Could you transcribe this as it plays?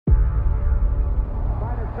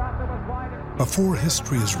Before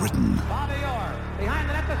history is written,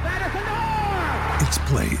 it's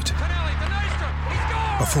played.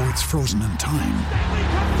 Before it's frozen in time,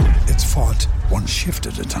 it's fought one shift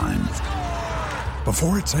at a time.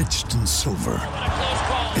 Before it's etched in silver,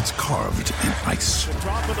 it's carved in ice.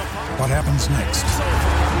 What happens next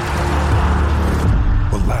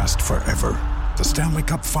will last forever. The Stanley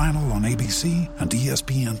Cup Final on ABC and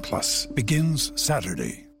ESPN Plus begins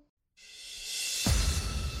Saturday.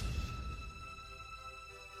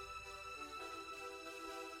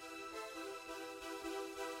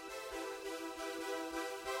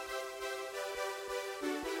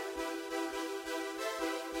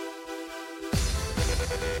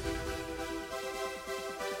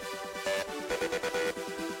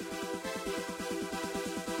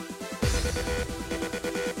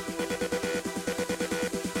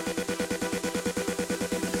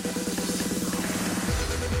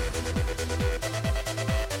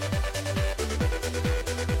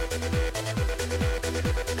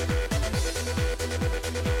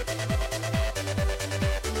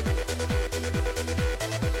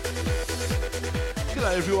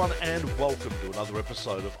 G'day everyone and welcome to another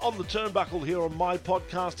episode of On the Turnbuckle here on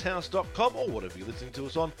mypodcasthouse.com or whatever you're listening to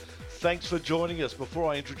us on. Thanks for joining us.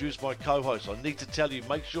 Before I introduce my co-host, I need to tell you,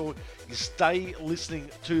 make sure you stay listening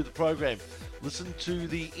to the program. Listen to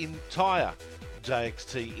the entire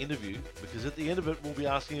JXT interview because at the end of it we'll be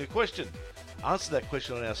asking a question. Answer that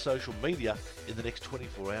question on our social media in the next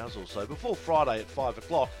 24 hours or so before Friday at 5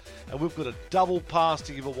 o'clock. And we've got a double pass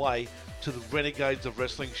to give away to the Renegades of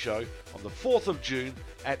Wrestling show on the 4th of June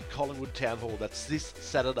at Collingwood Town Hall. That's this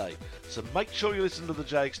Saturday. So make sure you listen to the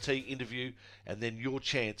JXT interview and then your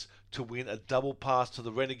chance to win a double pass to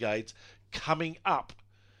the Renegades coming up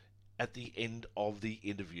at the end of the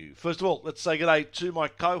interview. First of all, let's say g'day to my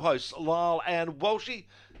co-hosts, Lyle and Walshy.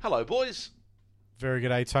 Hello, boys. Very good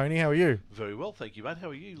day, Tony. How are you? Very well, thank you, mate. How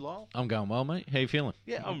are you, Lyle? I'm going well, mate. How you feeling?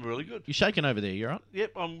 Yeah, I'm really good. You shaking over there, you all right?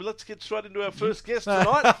 Yep, let's get straight into our first guest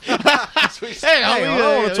tonight. Hey,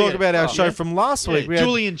 I want to talk about our show from last week. We had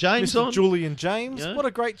Julian James Mr. on. Julian James. Yeah. What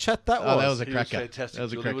a great chat that was. Oh, that was a He was cracker. fantastic. That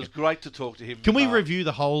was a Julie. cracker. It was great to talk to him. Can we review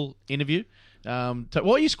the whole interview? What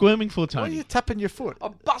are you squirming for, Why are Tony? you tapping your foot?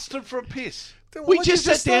 I'm busted for a piss. We just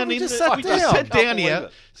sat down we in just the- sat we down. just sat Can't down believe here.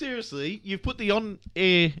 it. Seriously, you've put the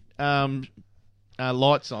on-air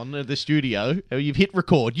lights on at the studio. You've hit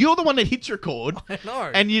record. You're the one that hits record. I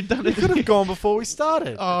know. And you've done You it. could have gone before we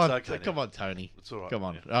started. Oh, It's okay come now. on, Tony. It's all right. Come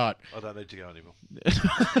on. Yeah. All right. I don't need to go anymore.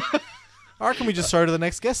 I reckon we just throw to the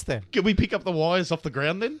next guest then. Can we pick up the wires off the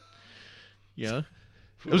ground then? Yeah.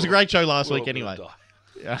 It was a great show last week anyway.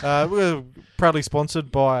 We're proudly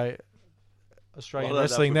sponsored by Australian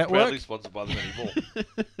Wrestling Proudly Network. sponsored by them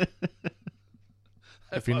anymore.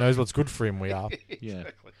 If he knows what's good for him, we are. Yeah.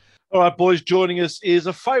 All right, boys, joining us is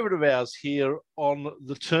a favourite of ours here on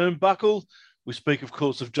the Turnbuckle. We speak, of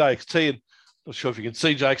course, of JXT, and I'm not sure if you can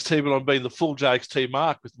see JXT, but I'm being the full JXT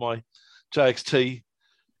mark with my JXT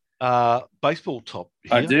baseball top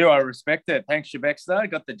here. I do. I respect it. Thanks, Shebexter.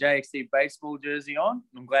 Got the JXT baseball jersey on.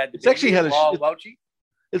 I'm glad to It's be actually here. had a- Lyle Welchie.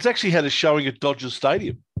 It's actually had a showing at Dodgers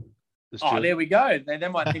Stadium. this Oh, jersey. there we go. They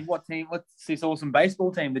might think, what's this awesome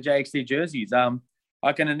baseball team, the JXT jerseys?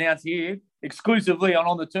 I can announce here exclusively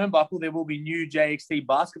on the Turnbuckle, there will be new JXT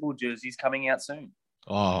basketball jerseys coming out soon.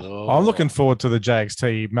 Oh. I'm looking forward to the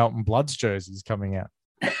JXT Melton Bloods jerseys coming out.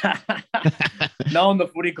 Knowing the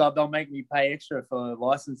footy club, they'll make me pay extra for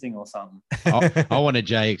licensing or something. I want a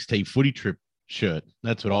JXT footy trip shirt.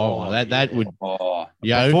 That's what I want. That would, Oh,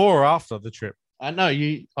 yeah. Before or after the trip? I know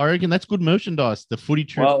you. I reckon that's good merchandise. The footy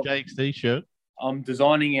trip Well- JXT shirt. I'm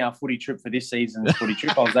designing our footy trip for this season's footy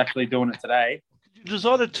trip. I was actually doing it today You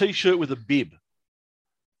design a T-shirt with a bib.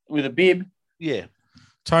 with a bib. Yeah.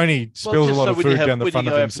 Tony spills a lot of food down the front of when you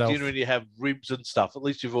go out himself. for dinner and you have ribs and stuff, at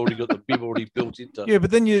least you've already got the bib already built into. Yeah,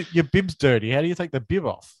 but then your bib's dirty. How do you take the bib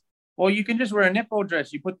off? Well, you can just wear a netball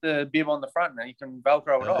dress. You put the bib on the front and you can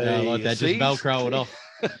Velcro it off. Yeah, I Hey, like that. see? Just Velcro it off.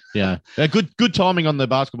 Yeah. Good timing on the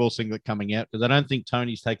basketball singlet coming out because I don't think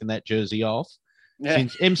Tony's taken that jersey off Yeah.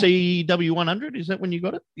 since MCW 100. Is that when you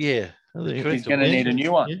got it? Yeah. He's going to need a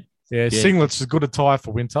new one. Yeah. Yeah, Yeah. singlets is a good attire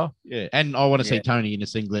for winter. Yeah. And I want to see Yeah. Tony in a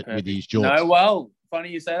singlet with Perfect. his jorts. No, well, funny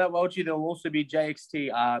you say that, Welchie. There'll also be JXT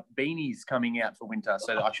beanies coming out for winter.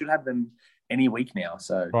 So I should have them any week now.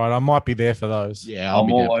 So Right, I might be there for those. Yeah, I'll I'm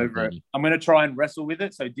be all down for over it. Beanie. I'm going to try and wrestle with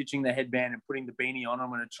it. So ditching the headband and putting the beanie on, I'm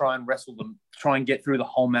going to try and wrestle them, try and get through the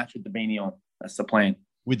whole match with the beanie on. That's the plan.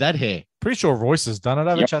 With that hair. Pretty sure Royce has done it.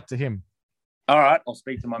 Have a Yep. chat to him. All right. I'll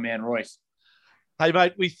speak to my man, Royce. Hey,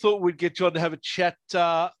 mate, we thought we'd get you on to have a chat.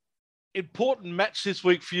 Important match this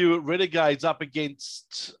week for you at Renegades up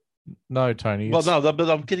against No, Tony. Well, no, but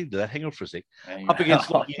I'm getting to that. Hang on for a sec. Up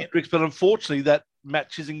against Lockie Hendricks, but unfortunately that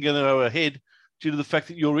match isn't going to go ahead due to the fact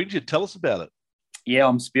that you're injured. Tell us about it. Yeah,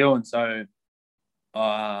 I'm spilling. So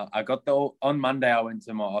I got on Monday. I went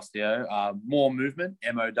to my osteo. More movement,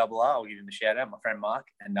 MORR. I'll give him the shout out, my friend Mark,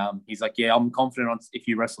 and he's like, "Yeah, I'm confident on if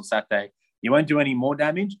you wrestle Saturday, you won't do any more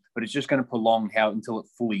damage, but it's just going to prolong until it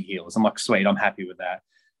fully heals." I'm like, "Sweet, I'm happy with that."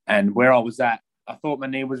 And where I was at, I thought my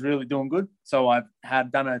knee was really doing good, so I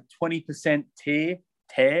had done a 20%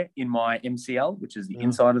 tear in my MCL, which is the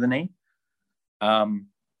inside of the knee.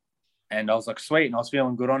 And I was like, sweet. And I was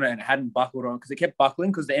feeling good on it. And it hadn't buckled on because it kept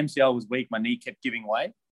buckling because the MCL was weak. My knee kept giving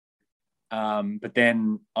way. But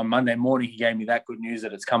then on Monday morning, he gave me that good news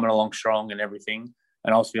that it's coming along strong and everything.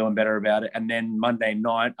 And I was feeling better about it. And then Monday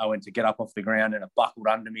night, I went to get up off the ground and it buckled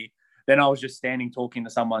under me. Then I was just standing talking to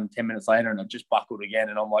someone 10 minutes later and it just buckled again.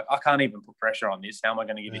 And I'm like, I can't even put pressure on this. How am I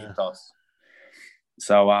going to get a hip toss?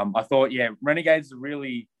 So I thought, Renegades is a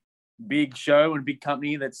really big show and big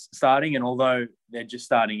company that's starting. And although they're just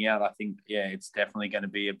starting out, I think, it's definitely going to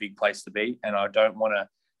be a big place to be. And I don't want to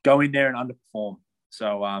go in there and underperform.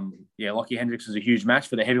 So, Lockie Hendricks was a huge match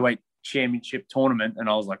for the heavyweight championship tournament. And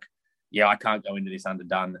I was like, I can't go into this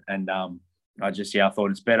underdone. And I thought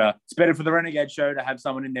it's better. It's better for the Renegade show to have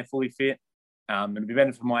someone in there fully fit. It'd be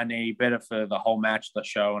better for my knee, better for the whole match, the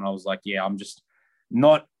show. And I was like, I'm just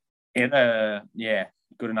not in a,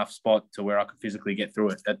 good enough spot to where I could physically get through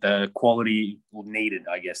it at the quality needed,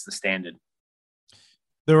 I guess, the standard.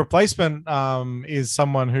 The replacement is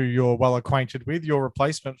someone who you're well acquainted with. Your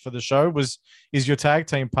replacement for the show is your tag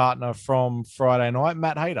team partner from Friday night,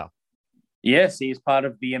 Matt Hayter. Yes, he is part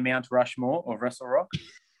of the Mount Rushmore of Wrestle Rock.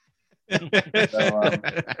 So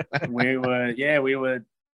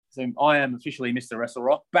So I am officially Mr. Wrestle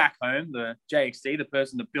Rock back home, the JXT, the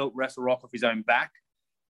person that built Wrestle Rock off his own back.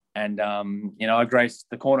 And, I graced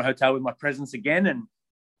the Corner Hotel with my presence again and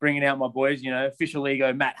bringing out my boys, official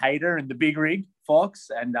ego Matt Hayter and the Big Rig Fox.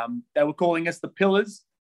 And they were calling us the Pillars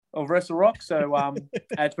of Wrestle Rock. So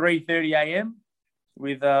at 3:30 a.m.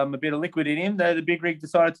 with a bit of liquid in him, the Big Rig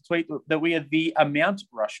decided to tweet that we are the Mount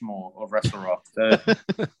Rushmore of Wrestle Rock. So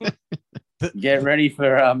get ready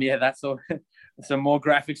for, that's all. Some more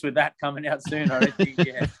graphics with that coming out soon, I think.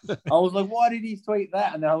 I was like, why did he tweet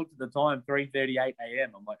that? And then I looked at the time, 3:38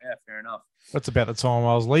 a.m. I'm like, fair enough. That's about the time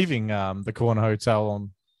I was leaving the Corner Hotel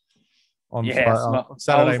on Saturday I was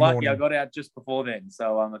lucky morning. I got out just before then.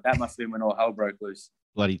 So that must have been when all hell broke loose.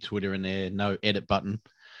 Bloody Twitter in there, no edit button.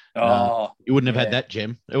 You wouldn't have had that,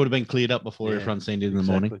 Gem. It would have been cleared up before everyone seen it in the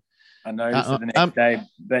morning. I noticed it the next day.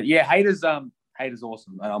 But Hayter's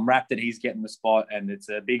awesome. And I'm wrapped that he's getting the spot, and it's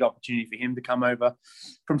a big opportunity for him to come over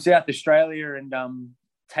from South Australia and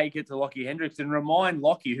take it to Lockie Hendricks and remind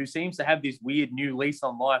Lockie, who seems to have this weird new lease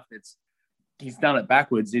on life, he's done it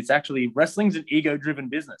backwards. It's actually, wrestling's an ego-driven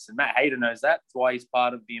business, and Matt Hayter knows that. That's why he's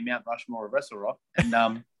part of the Mount Rushmore of Wrestle Rock.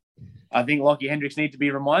 And I think Lockie Hendricks needs to be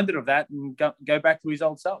reminded of that and go back to his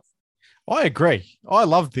old self. I agree. I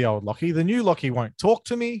loved the old Lockie. The new Lockie won't talk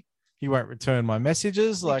to me. He won't return my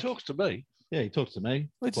messages. He talks to me. Yeah, he talks to me.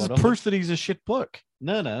 Which is proof that he's a shit bloke.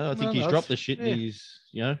 No, I think he's dropped the shit. Yeah. He's,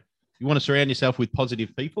 you want to surround yourself with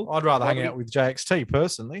positive people. I'd rather hang out with JXT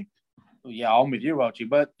personally. Yeah, I'm with you, Welchie.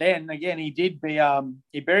 But then again, he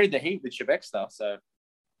buried the heat with Shebexter. So,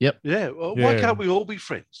 yep. Yeah. Well, why can't we all be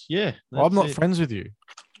friends? Yeah. I'm not friends with you.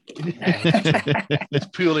 It's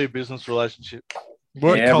purely a business relationship.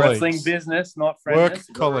 Wrestling business, not friends. Work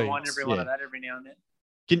colleagues. Remind everyone of that every now and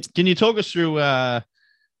then. Can you talk us through,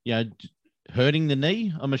 hurting the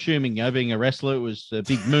knee? I'm assuming, being a wrestler, it was a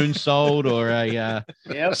big moonsault or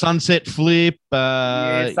a sunset flip.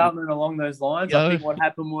 Something along those lines. I think what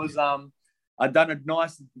happened was I'd done a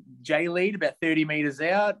nice J lead about 30 meters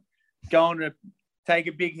out, going to take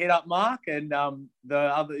a big hit up mark, and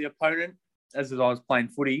the opponent, as I was playing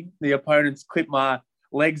footy, the opponents clipped my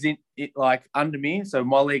legs in it like under me, so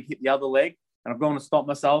my leg hit the other leg, and I've gone to stop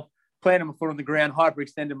myself, planted my foot on the ground,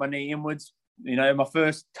 hyperextended my knee inwards. My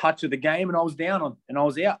first touch of the game, and I was down and I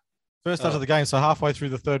was out. First touch of the game, so halfway through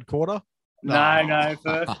the third quarter? No,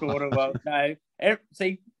 first quarter. Well, no.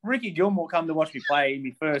 See, Ricky Gilmore come to watch me play in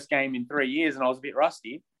my first game in 3 years, and I was a bit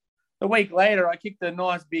rusty. A week later, I kicked a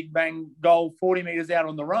nice big bang goal 40 metres out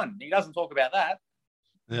on the run. He doesn't talk about that.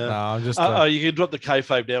 Yeah. No, I'm just... you can drop the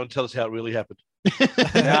kayfabe down and tell us how it really happened.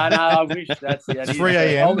 No, I wish that's it. 3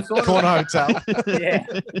 a.m. Corner Hotel. Yeah.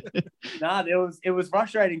 It was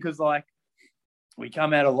frustrating because we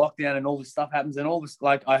come out of lockdown and all this stuff happens and all this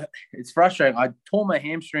it's frustrating. I tore my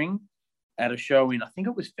hamstring at a show in, I think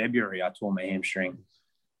it was February. I tore my hamstring,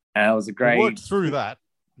 and it was a great. You worked through that.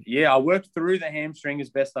 Yeah, I worked through the hamstring as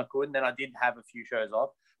best I could, and then I did have a few shows off.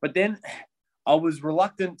 But then I was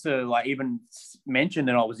reluctant to like even mention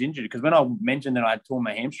that I was injured, because when I mentioned that I had torn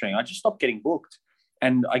my hamstring, I just stopped getting booked.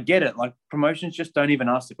 And I get it. Like, promotions just don't even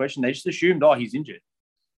ask the question. They just assumed, oh, he's injured.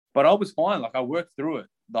 But I was fine. Like, I worked through it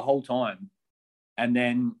the whole time. And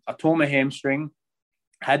then I tore my hamstring,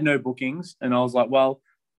 had no bookings. And I was like, well,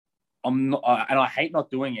 I'm not, and I hate not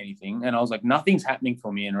doing anything. And I was like, nothing's happening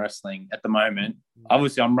for me in wrestling at the moment.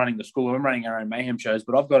 Obviously, I'm running the school. I'm running our own Mayhem shows.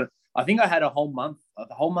 But I've got, I think I had a whole month.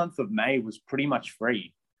 The whole month of May was pretty much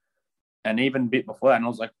free. And even a bit before that. And I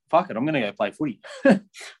was like, fuck it, I'm going to go play footy.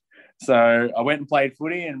 So I went and played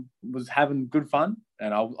footy and was having good fun.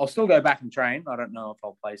 And I'll still go back and train. I don't know if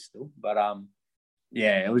I'll play still. But,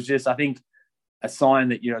 yeah, it was just, I think, a sign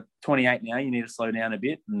that you're 28 now. You need to slow down a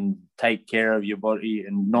bit and take care of your body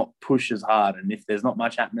and not push as hard. And if there's not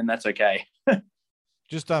much happening, that's okay.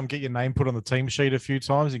 Just get your name put on the team sheet a few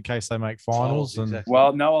times in case they make finals. Exactly.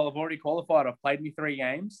 Well, no, I've already qualified. I've played me 3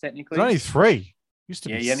 games, technically. There's only 3. Used to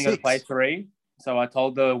Yeah, be you only got to 6. play 3. So I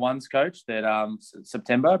told the ones coach that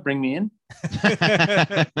September, bring me in.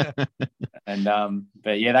 And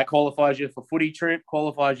but yeah, that qualifies you for footy trip,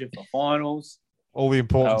 qualifies you for finals. All the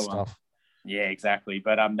important stuff. Yeah, exactly.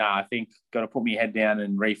 But no, I think got to put my head down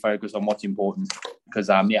and refocus on what's important, because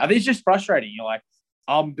yeah, it's just frustrating. You're like,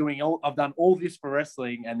 I've done all this for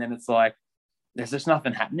wrestling, and then it's like there's just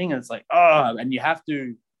nothing happening, and it's like, oh, and you have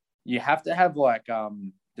to have like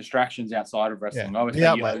distractions outside of wrestling.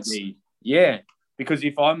 Obviously, yeah, because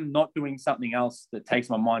if I'm not doing something else that takes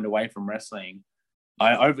my mind away from wrestling,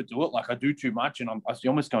 I overdo it. Like, I do too much, and I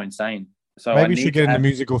almost go insane. So maybe you should get into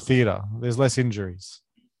musical theatre. There's less injuries.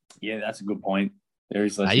 Yeah, that's a good point. There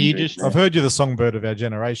is less injuries. I've heard you're the songbird of our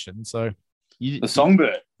generation, so the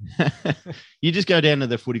songbird. You just go down to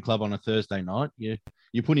the footy club on a Thursday night. You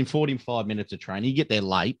put in 45 minutes of training. You get there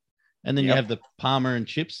late, and then you have the Palmer and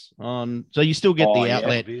chips on. So you still get the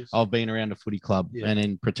outlet of being around a footy club, and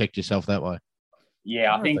then protect yourself that way.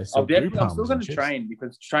 Yeah, I think I'm still going to train,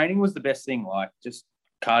 because training was the best thing. Like, just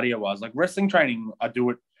cardio wise, like wrestling training,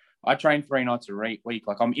 I train 3 nights a week.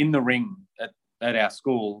 Like, I'm in the ring at our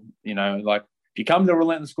school. You know, like, if you come to the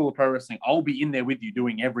Relentless School of Pro Wrestling, I'll be in there with you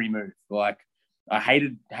doing every move. Like, I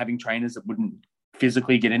hated having trainers that wouldn't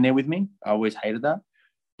physically get in there with me. I always hated that.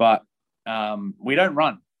 But we don't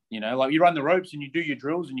run. You know, like, you run the ropes and you do your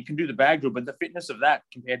drills and you can do the bag drill, but the fitness of that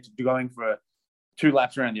compared to going for 2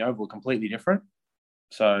 laps around the oval are completely different.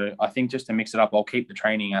 So I think just to mix it up, I'll keep the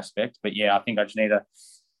training aspect. But yeah, I think I just need to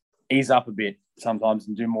ease up a bit sometimes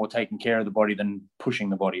and do more taking care of the body than pushing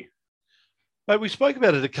the body. Mate, we spoke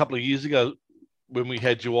about it a couple of years ago when we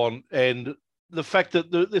had you on, and the fact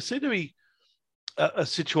that there seemed to be a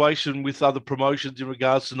situation with other promotions in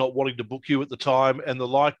regards to not wanting to book you at the time and the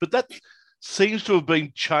like, but that seems to have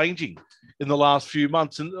been changing in the last few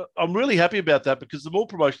months. And I'm really happy about that, because the more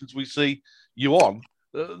promotions we see you on,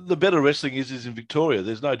 the better wrestling is in Victoria.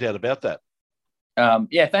 There's no doubt about that.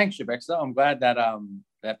 Yeah, thanks, Shebexa. I'm glad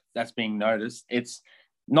that that's being noticed. It's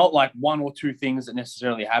not like 1 or 2 things that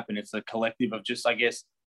necessarily happen. It's a collective of just, I guess,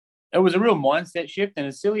 it was a real mindset shift. And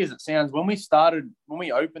as silly as it sounds, when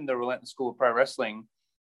we opened the Relentless School of Pro Wrestling,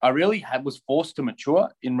 I really was forced to mature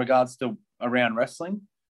in regards to around wrestling.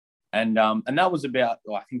 And that was about,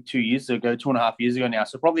 I think 2.5 years ago now.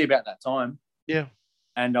 So probably about that time. Yeah.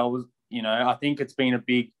 And I was, I think it's been a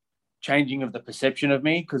big changing of the perception of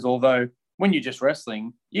me, because although when you're just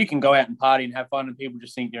wrestling, you can go out and party and have fun and people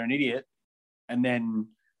just think you're an idiot. And then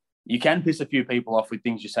you can piss a few people off with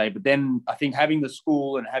things you say. But then I think having the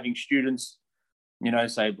school and having students,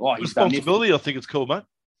 say, oh, he's done this. Responsibility, I think it's cool, mate.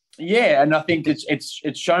 Yeah, and I think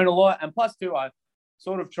it's shown a lot. And plus, too, I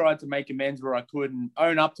sort of tried to make amends where I could and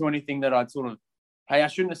own up to anything that I'd sort of, hey, I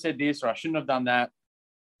shouldn't have said this or I shouldn't have done that.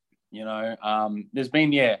 There's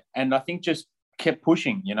been, and I think just kept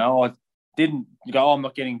pushing. I didn't go, I'm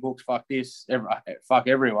not getting booked, fuck this, fuck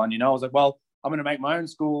everyone. I was like, well, I'm going to make my own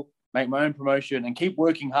school, make my own promotion, and keep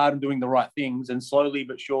working hard and doing the right things, and slowly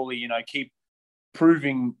but surely, keep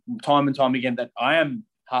proving time and time again that I am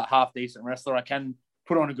half decent wrestler. I can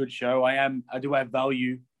put on a good show. I do have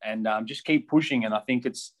value, and just keep pushing. And I think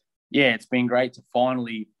it's been great to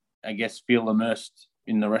finally, I guess, feel immersed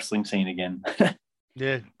in the wrestling scene again.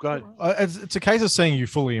 Yeah, great. It's a case of seeing you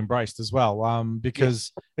fully embraced as well,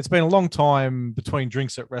 because it's been a long time between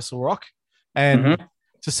drinks at Wrestle Rock, and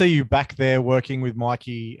to see you back there working with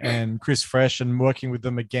Mikey and Chris Fresh and working with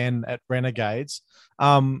them again at Renegades,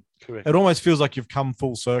 Correct. It almost feels like you've come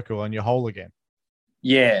full circle and you're whole again.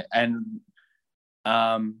 Yeah, and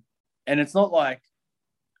it's not like,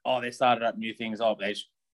 oh, they started up new things. Oh, they just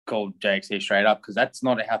called JXC straight up, because that's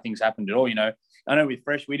not how things happened at all. I know with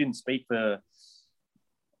Fresh, we didn't speak for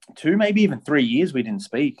 2, maybe even 3 years we didn't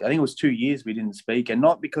speak. I think it was 2 years we didn't speak, and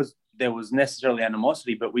not because there was necessarily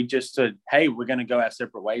animosity, but we just said, hey, we're going to go our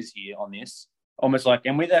separate ways here on this. Almost like,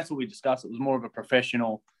 and that's what we discussed. It was more of a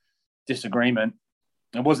professional disagreement.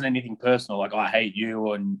 It wasn't anything personal, like I hate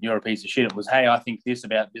you and you're a piece of shit. It was, hey, I think this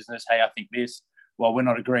about business. Hey, I think this. Well, we're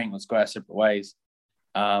not agreeing. Let's go our separate ways.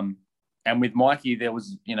 And with Mikey, there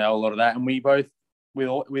was, a lot of that. And we both,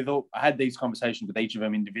 I had these conversations with each of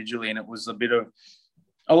them individually, and it was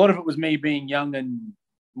a lot of it was me being young and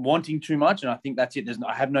wanting too much. And I think that's it.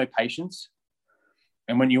 I have no patience.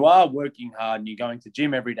 And when you are working hard and you're going to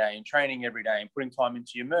gym every day and training every day and putting time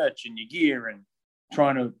into your merch and your gear and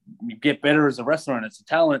trying to get better as a wrestler, and it's a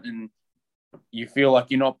talent, and you feel like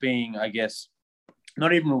you're not being, I guess,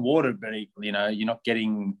 not even rewarded, but you're not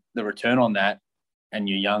getting the return on that, and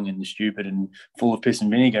you're young and stupid and full of piss and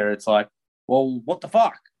vinegar. It's like, well, what the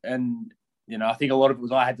fuck? And I think a lot of it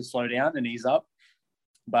was I had to slow down and ease up,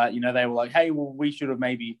 but they were like, hey, well, we should have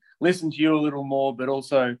maybe listened to you a little more, but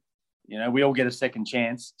also we all get a second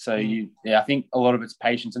chance. So I think a lot of it's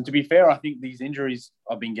patience. And to be fair, I think these injuries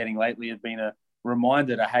I've been getting lately have been a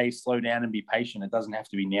reminder to, hey, slow down and be patient. It doesn't have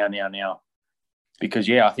to be now. Because,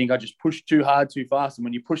 I think I just pushed too hard, too fast. And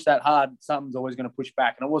when you push that hard, something's always going to push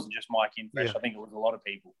back. And it wasn't just Mikey and Fresh. Yeah. I think it was a lot of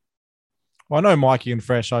people. Well, I know Mikey and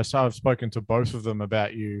Fresh. I've spoken to both of them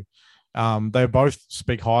about you. They both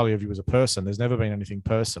speak highly of you as a person. There's never been anything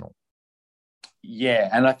personal. Yeah,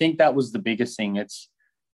 and I think that was the biggest thing.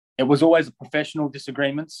 It was always professional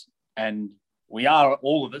disagreements, and we are,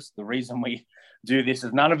 all of us, the reason we do this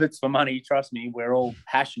is none of it's for money. Trust me, we're all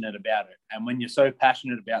passionate about it. And when you're so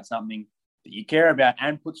passionate about something that you care about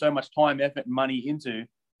and put so much time, effort, and money into,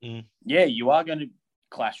 you are going to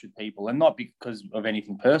clash with people, and not because of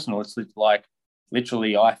anything personal. It's like,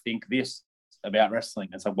 literally, I think this about wrestling.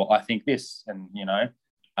 It's like, well, I think this, and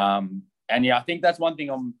I think that's one thing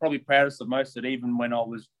I'm probably proudest of most, that even when I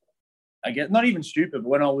was, I guess, not even stupid, but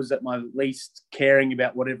when I was at my least caring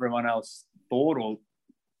about what everyone else thought, or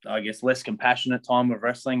I guess less compassionate time of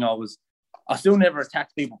wrestling, I still never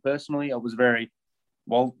attacked people personally. I was very,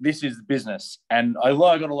 well, this is business. And although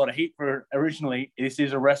I got a lot of heat for originally, this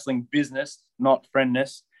is a wrestling business, not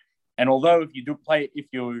friendness. And although if you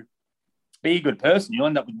be a good person, you'll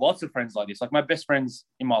end up with lots of friends like this. Like my best friends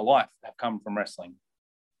in my life have come from wrestling.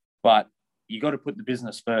 But you got to put the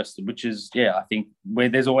business first, which is, I think where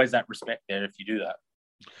there's always that respect there if you do that.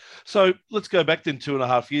 So let's go back then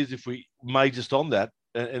 2.5 years, if we may, just on that,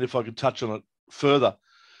 and if I could touch on it further.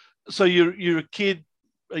 So you're a kid,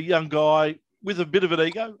 a young guy with a bit of an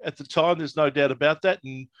ego at the time. There's no doubt about that,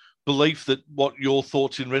 and belief that what your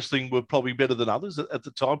thoughts in wrestling were probably better than others at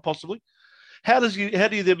the time, possibly. How do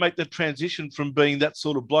you then make the transition from being that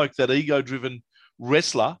sort of bloke, that ego-driven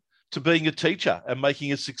wrestler, to being a teacher and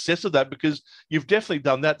making a success of that? Because you've definitely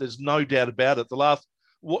done that. There's no doubt about it.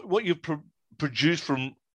 What you've produced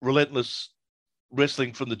from Relentless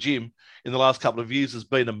Wrestling from the gym in the last couple of years has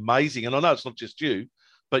been amazing. And I know it's not just you,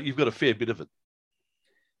 but you've got a fair bit of it.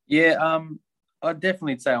 Yeah, I'd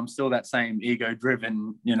definitely say I'm still that same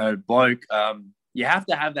ego-driven, bloke. You have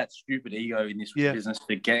to have that stupid ego in this business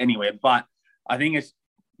to get anywhere. But I think it's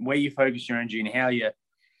where you focus your energy and how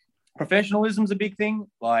professionalism's a big thing.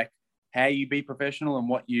 Like how you be professional and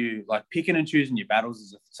what you like, picking and choosing your battles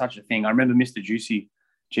is such a thing. I remember Mr. Juicy,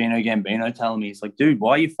 Gino Gambino, telling me, he's like, dude,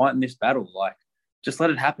 why are you fighting this battle? Like, just let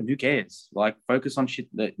it happen. Who cares? Like, focus on shit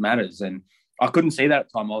that matters. And I couldn't see that at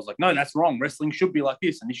the time. I was like, no, that's wrong. Wrestling should be like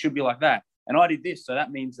this and it should be like that. And I did this, so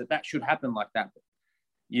that means that should happen like that. But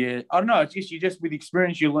I don't know. It's just with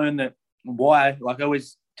experience, you learn that why, like I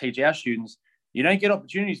always teach our students, you don't get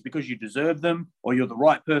opportunities because you deserve them or you're the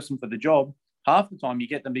right person for the job. Half the time you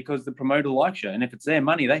get them because the promoter likes you. And if it's their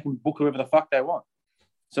money, they can book whoever the fuck they want.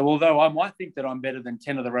 So although I might think that I'm better than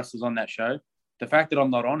 10 of the wrestlers on that show, the fact that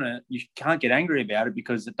I'm not on it, you can't get angry about it,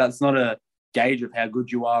 because that's not a gauge of how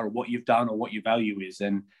good you are or what you've done or what your value is.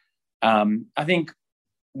 And I think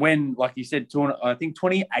when, like you said, I think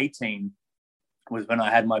 2018 was when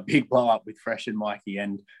I had my big blow up with Fresh and Mikey,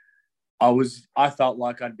 and I felt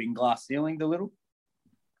like I'd been glass ceilinged a little,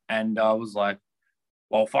 and I was like,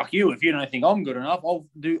 well, fuck you. If you don't think I'm good enough,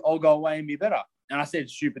 I'll go away and be better. And I said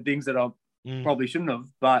stupid things that I probably shouldn't have,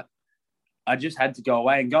 but I just had to go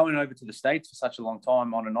away. And going over to the States for such a long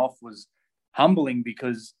time on and off was humbling,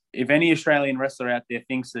 because if any Australian wrestler out there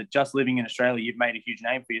thinks that just living in Australia, you've made a huge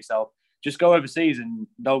name for yourself, just go overseas and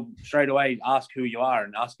they'll straight away ask who you are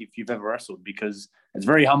and ask if you've ever wrestled, because it's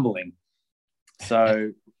very humbling.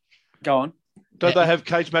 So go on. Don't they have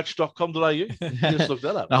cagematch.com.au? Just look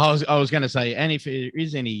that up. I was going to say, and if there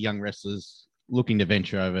is any young wrestlers looking to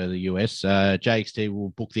venture over the US, JXT will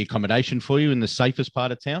book the accommodation for you in the safest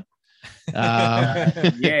part of town.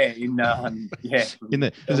 Yeah, in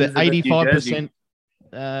the is it 85%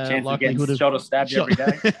 chance likelihood of shot or stabbed every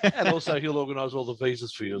day? And also, he'll organise all the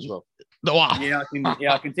visas for you as well. Yeah,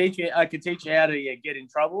 I can teach you. I can teach you how to get in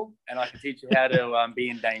trouble, and I can teach you how to be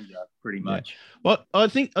in danger. Pretty much. Well, I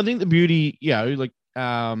think the beauty, like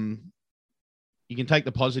you can take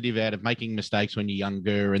the positive out of making mistakes when you're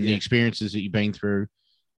younger and the experiences that you've been through,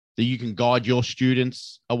 that you can guide your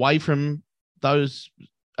students away from those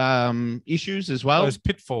issues as well. Those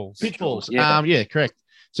pitfalls. Yeah. Correct.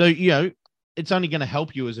 So, it's only going to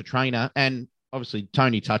help you as a trainer. And obviously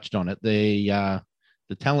Tony touched on it. The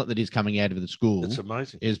talent that is coming out of the school It's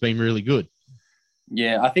amazing. has been really good.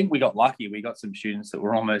 Yeah, I think we got lucky. We got some students that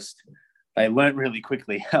were they learned really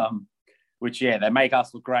quickly, which, they make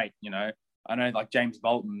us look great, I know, like James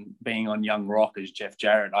Bolton being on Young Rock as Jeff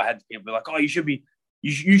Jarrett, I had people be like, oh, you should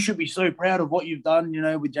be so proud of what you've done,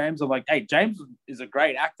 with James. I'm like, hey, James is a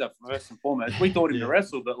great actor first and foremost. We thought him to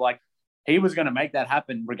wrestle, but he was going to make that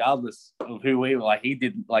happen regardless of who we were. He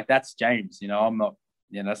did, that's James, I'm not,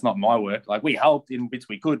 that's not my work. We helped in bits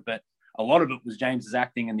we could, but a lot of it was James's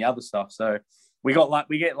acting and the other stuff. So we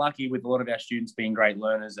get lucky with a lot of our students being great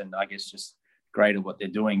learners and I guess just great at what they're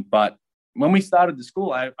doing. But when we started the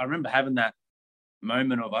school, I remember having that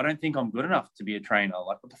moment of, I don't think I'm good enough to be a trainer.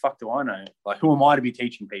 What the fuck do I know? Who am I to be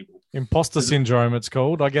teaching people? Imposter syndrome, it's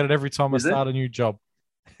called. I get it every time I start a new job.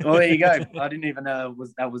 Well, there you go. I didn't even know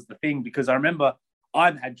that was the thing, because I remember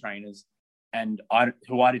I've had trainers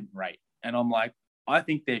who I didn't rate. And I'm like, I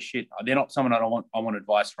think they're shit. They're not someone I want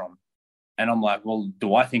advice from. And I'm like, well,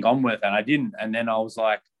 do I think I'm worth it? And I didn't. And then I was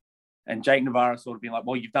like, and Jake Navarro sort of being like,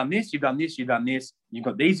 well, you've done this, you've done this, you've done this. You've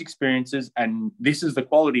got these experiences and this is the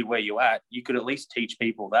quality where you're at. You could at least teach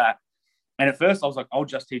people that. And at first I was like, I'll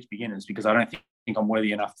just teach beginners because I don't think I'm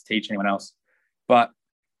worthy enough to teach anyone else. But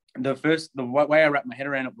the way I wrapped my head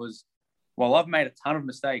around it was, well, I've made a ton of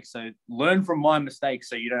mistakes. So learn from my mistakes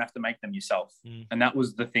so you don't have to make them yourself. And that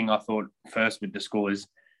was the thing I thought first with the school is,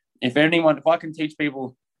 if I can teach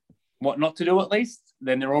people what not to do at least,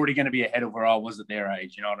 then they're already going to be ahead of where I was at their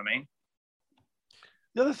age. You know what I mean?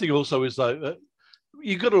 The other thing also is, though,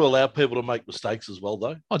 you've got to allow people to make mistakes as well,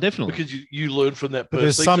 though. Oh, definitely. Because you learn from that person.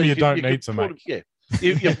 There's some you don't need to make. Yeah.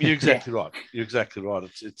 You're exactly right. You're exactly right.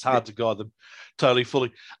 It's hard to guide them totally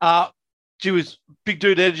fully. Gee, Big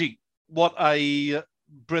Dude Energy, what a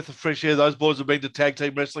breath of fresh air those boys have been to tag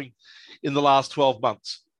team wrestling in the last 12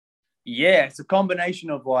 months. Yeah, it's a combination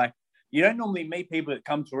of you don't normally meet people that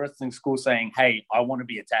come to wrestling school saying, hey, I want to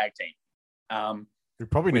be a tag team. We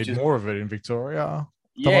probably need more of it in Victoria.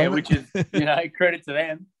 Yeah, which is, credit to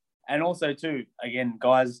them. And also, too, again,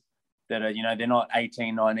 guys that are, they're not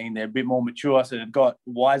 18, 19, they're a bit more mature, so they've got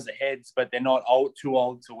wiser heads, but they're not too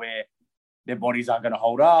old to where their bodies aren't going to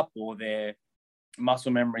hold up or their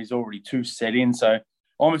muscle memory is already too set in. So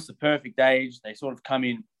almost the perfect age. They sort of come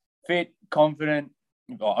in fit, confident,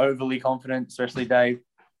 or overly confident, especially Dave.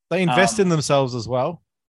 They invest in themselves as well.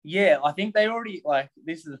 Yeah, I think they already,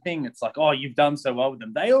 this is the thing. It's like, oh, you've done so well with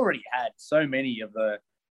them. They already had so many of the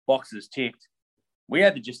boxes ticked. We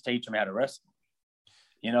had to just teach them how to wrestle.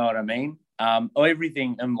 You know what I mean?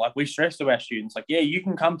 Everything. And we stress to our students, you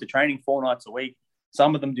can come to training 4 nights a week.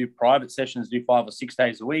 Some of them do private sessions, do 5 or 6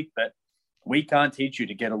 days a week, but we can't teach you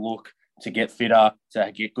to get a look, to get fitter,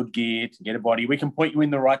 to get good gear, to get a body. We can point you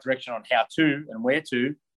in the right direction on how to and where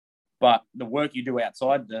to. But the work you do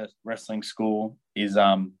outside the wrestling school is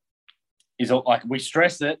we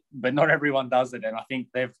stress it, but not everyone does it. And I think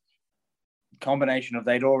they'd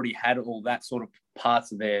already had all that sort of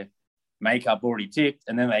parts of their makeup already ticked,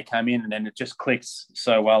 and then they come in and then it just clicks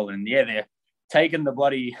so well. And they're taking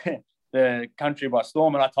the country by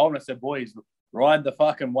storm. And I told them, I said, boys, ride the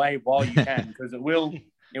fucking wave while you can, because it will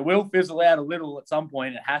fizzle out a little at some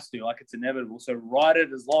point. It has to, it's inevitable. So ride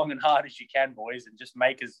it as long and hard as you can, boys, and just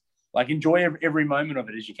make us enjoy every moment of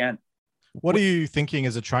it as you can. What are you thinking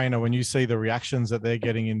as a trainer when you see the reactions that they're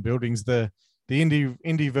getting in buildings? The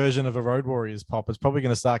indie version of a Road Warriors pop is probably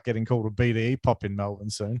going to start getting called a BDE pop in Melbourne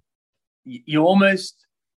soon. You almost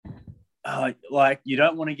you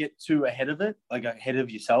don't want to get too ahead of it, ahead of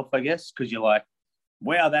yourself, I guess, because you're like,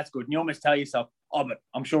 wow, that's good. And you almost tell yourself, oh, but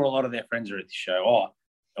I'm sure a lot of their friends are at the show.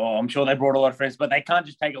 Oh, I'm sure they brought a lot of friends, but they can't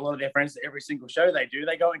just take a lot of their friends to every single show they do.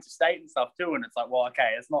 They go into state and stuff too. And it's like, well,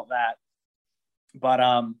 okay, it's not that. But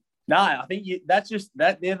no, I think that's just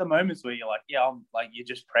that. They're the moments where you're like, yeah, I'm you're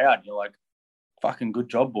just proud. You're like, fucking good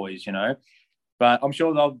job, boys, But I'm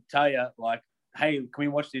sure they'll tell you hey, can we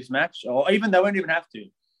watch this match? Or even they won't even have to.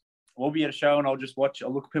 We'll be at a show and I'll just watch.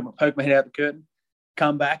 I'll poke my head out the curtain,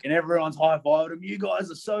 come back and everyone's high-fived him. You guys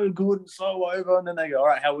are so good and so over. And then they go, all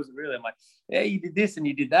right, how was it really? I'm like, yeah, you did this and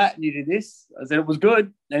you did that and you did this. I said, it was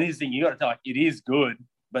good. And here's the thing, you got to tell, like, it is good,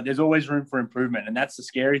 but there's always room for improvement. And that's the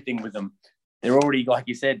scary thing with them. They're already, like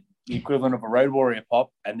you said, the equivalent of a Road Warrior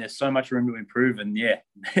pop, and there's so much room to improve. And yeah,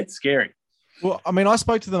 it's scary. Well, I mean, I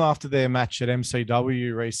spoke to them after their match at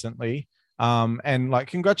MCW recently, and like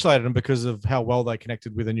congratulated them because of how well they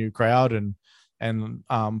connected with a new crowd, and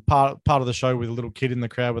part of the show with a little kid in the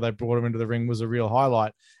crowd where they brought him into the ring was a real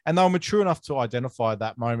highlight. And they were mature enough to identify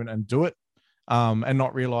that moment and do it, and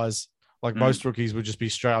not realize like most rookies would just be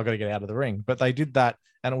straight, I've got to get out of the ring. But they did that,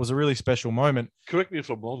 and it was a really special moment. Correct me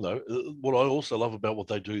if I'm wrong, though. What I also love about what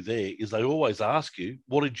they do there is they always ask you,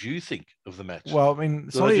 what did you think of the match? Well, I mean,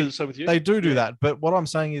 they do the same with you? They do that. But what I'm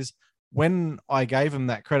saying is when I gave them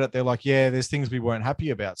that credit, they're like, yeah, there's things we weren't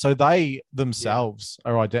happy about. So they themselves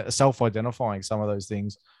are self-identifying some of those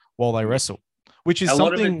things while they wrestle, which is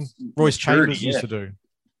something Royce Chambers used to do.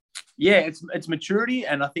 Yeah, it's maturity.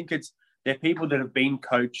 And I think they're people that have been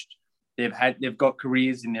coached. They've got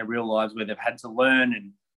careers in their real lives where they've had to learn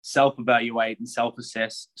and self-evaluate and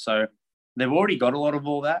self-assess. So they've already got a lot of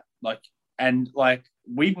all that. And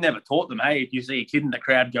we've never taught them, hey, if you see a kid in the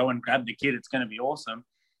crowd, go and grab the kid. It's going to be awesome.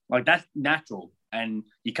 Like, that's natural, and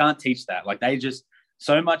you can't teach that. Like, they just,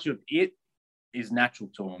 so much of it is natural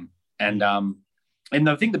to them. And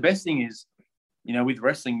I think the best thing is, you know, with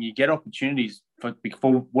wrestling, you get opportunities for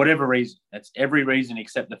whatever reason. That's every reason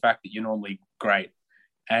except the fact that you're normally great.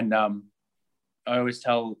 And I always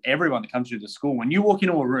tell everyone that comes through the school, when you walk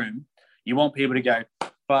into a room, you want people to go,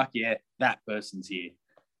 fuck yeah, that person's here.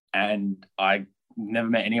 And I never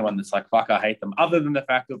met anyone that's like, fuck, I hate them, other than the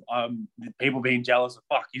fact of people being jealous of,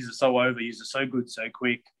 fuck, he's so over, he's so good, so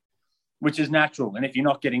quick, which is natural. And if you're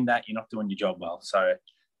not getting that, you're not doing your job well. So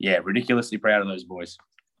yeah, ridiculously proud of those boys.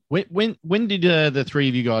 When did the three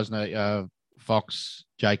of you guys know, Fox,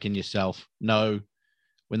 Jake, and yourself, know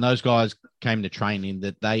when those guys came to training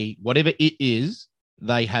that they, whatever it is,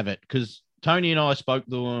 they have it? Because Tony and I spoke to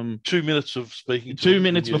them 2 minutes of speaking. 2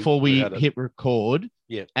 minutes before we hit record.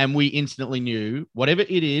 Yeah. And we instantly knew whatever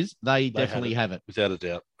it is, they definitely have it. Without a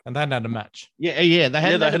doubt. And they hadn't had a match. Yeah. They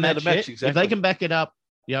hadn't had a match yet. Exactly. If they can back it up,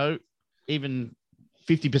 you know, even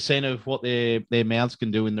 50% of what their mouths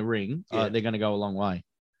can do in the ring, they're going to go a long way.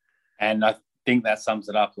 And I think that sums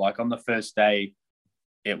it up. Like, on the first day,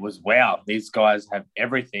 it was, wow, these guys have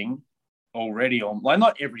everything already on. Like,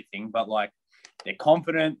 not everything, but like, they're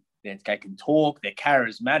confident, they can talk, they're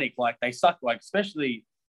charismatic. Like, they suck, like, especially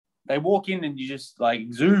they walk in and you just like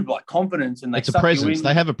exude like confidence, and it's a presence.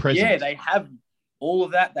 They have a presence. Yeah, they have all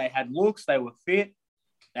of that. They had looks, they were fit,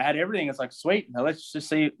 they had everything. It's like, sweet. Now let's just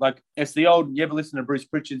see. Like, it's the old, you ever listen to Bruce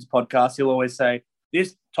Pritchard's podcast? He'll always say,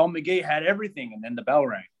 this Tom McGee had everything, and then the bell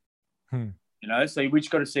rang. You know, so we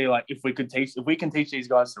just got to see, like, if we can teach these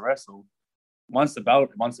guys to wrestle, once the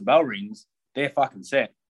bell rings, they're fucking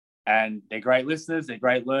set. And they're great listeners, they're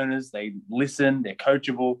great learners, they listen, they're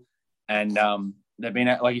coachable, and they've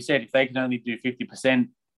been, like you said, if they can only do 50%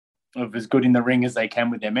 of as good in the ring as they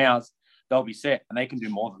can with their mouths, they'll be set, and they can do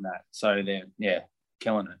more than that. So they're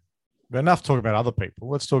killing it. But enough talk about other people.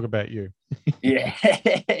 Let's talk about you. Yeah.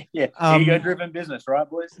 Ego-driven business, right,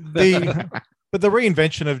 boys? But the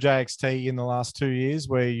reinvention of JXT in the last 2 years,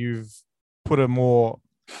 where you've put a more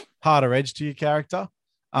harder edge to your character,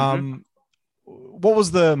 what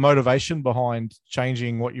was the motivation behind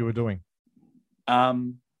changing what you were doing?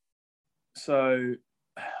 So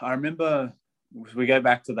I remember, if we go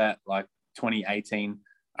back to that, like 2018,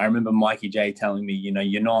 I remember Mikey J telling me, you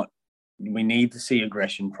know, we need to see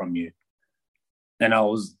aggression from you. And I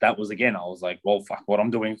was like, well, fuck, what I'm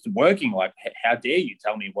doing is working. Like, how dare you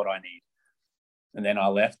tell me what I need? And then I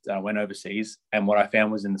left, I went overseas, and what I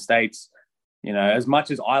found was in the States, you know, as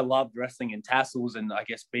much as I loved wrestling in tassels and I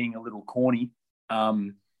guess being a little corny,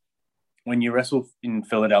 when you wrestle in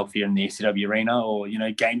Philadelphia in the ECW arena, or, you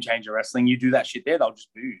know, Game Changer Wrestling, you do that shit there, they'll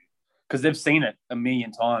just boo you because they've seen it a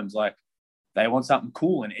million times. Like, they want something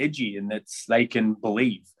cool and edgy, and they can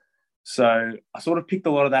believe. So I sort of picked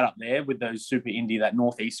a lot of that up there with those super indie, that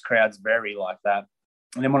Northeast crowd's very like that.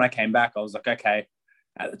 And then when I came back, I was like, okay,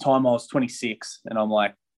 at the time I was 26, and I'm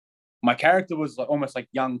like, my character was like almost like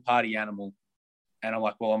young party animal. And I'm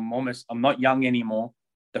like, well, I'm not young anymore.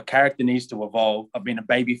 The character needs to evolve. I've been a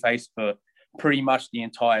baby face for pretty much the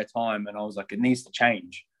entire time. And I was like, it needs to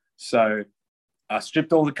change. So I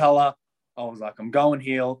stripped all the color. I was like, I'm going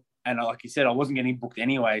heel. And like you said, I wasn't getting booked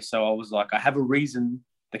anyway. So I was like, I have a reason.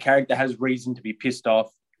 The character has reason to be pissed off.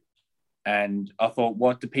 And I thought,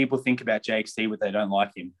 what do people think about JXT when they don't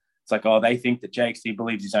like him? It's like, oh, they think that JXT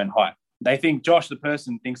believes his own hype. They think Josh, the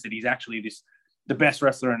person, thinks that he's actually this the best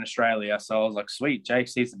wrestler in Australia. So I was like, sweet,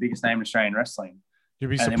 JXT is the biggest name in Australian wrestling. You'd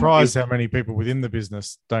be surprised how many people within the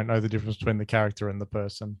business don't know the difference between the character and the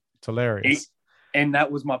person. It's hilarious. And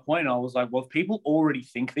that was my point. I was like, well, if people already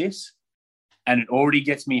think this and it already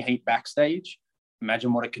gets me heat backstage,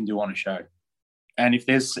 imagine what it can do on a show. And if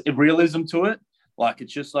there's a realism to it, like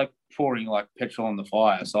it's just like pouring like petrol on the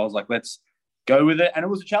fire. So I was like, let's go with it. And it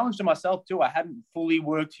was a challenge to myself too. I hadn't fully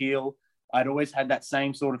worked heel. I'd always had that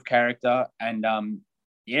same sort of character. And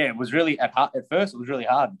it was really at first, it was really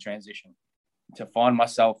hard to transition to find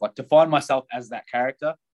myself as that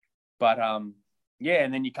character. But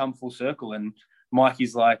and then you come full circle. And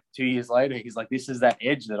Mikey's like 2 years later, he's like, this is that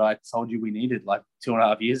edge that I told you we needed like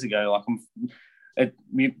 2.5 years ago. Like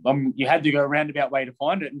you had to go a roundabout way to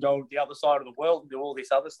find it and go the other side of the world and do all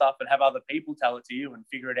this other stuff and have other people tell it to you and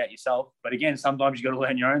figure it out yourself. But again, sometimes you got to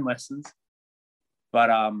learn your own lessons. But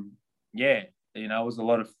it was a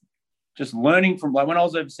lot of just learning from like when I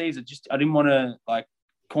was overseas. I didn't want to like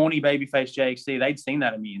corny babyface JXT. They'd seen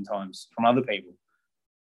that a million times from other people.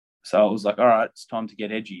 So it was like, all right, it's time to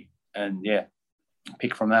get edgy and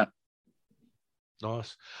pick from that.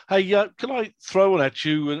 Nice. Hey, can I throw one at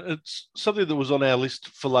you? And it's something that was on our list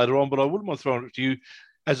for later on, but I wouldn't mind throwing it to you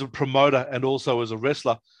as a promoter and also as a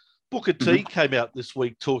wrestler. Booker T came out this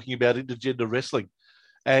week talking about intergender wrestling,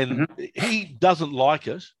 and he doesn't like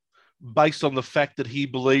it based on the fact that he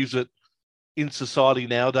believes that in society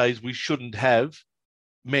nowadays we shouldn't have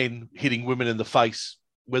men hitting women in the face,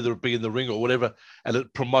 whether it be in the ring or whatever, and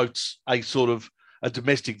it promotes a sort of a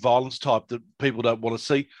domestic violence type that people don't want to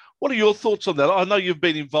see. What are your thoughts on that? I know you've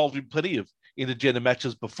been involved in plenty of intergender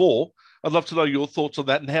matches before. I'd love to know your thoughts on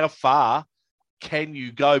that and how far can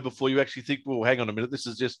you go before you actually think, well, hang on a minute, this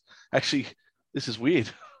is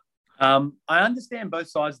weird. I understand both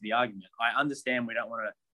sides of the argument. I understand we don't want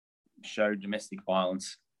to show domestic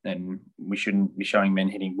violence and we shouldn't be showing men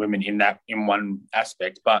hitting women in one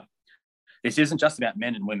aspect, but this isn't just about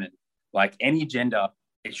men and women. Like any gender,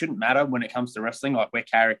 it shouldn't matter when it comes to wrestling. Like we're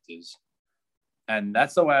characters. And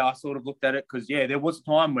that's the way I sort of looked at it. Because, there was a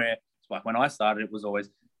time where, like when I started, it was always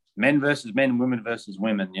men versus men, women versus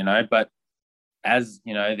women, But as,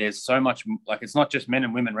 there's so much, like it's not just men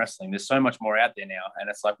and women wrestling. There's so much more out there now. And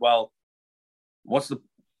it's like, well,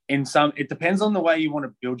 it depends on the way you want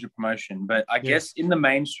to build your promotion. But I guess in the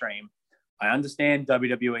mainstream, I understand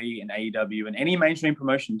WWE and AEW and any mainstream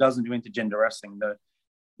promotion doesn't do intergender wrestling.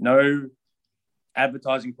 No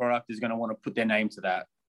advertising product is going to want to put their name to that.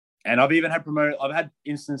 And I've even had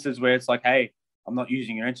instances where it's like, hey, I'm not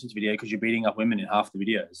using your entrance video because you're beating up women in half the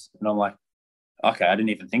videos. And I'm like, okay, I didn't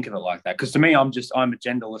even think of it like that. Because to me, I'm a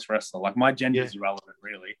genderless wrestler. Like my gender is irrelevant,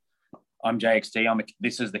 really. I'm JXT.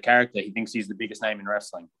 This is the character. He thinks he's the biggest name in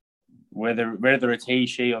wrestling. Whether it's he,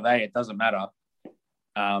 she, or they, it doesn't matter.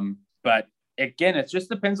 But again, it just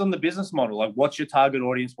depends on the business model. Like, what's your target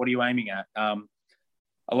audience? What are you aiming at?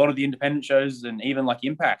 A lot of the independent shows and even like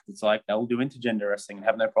Impact, it's like they'll do intergender wrestling and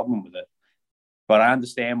have no problem with it. But I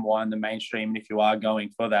understand why in the mainstream, and if you are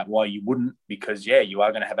going for that, why you wouldn't, because you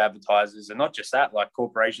are going to have advertisers and not just that, like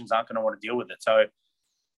corporations aren't going to want to deal with it. So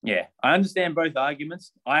I understand both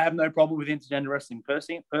arguments. I have no problem with intergender wrestling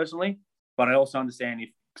personally, but I also understand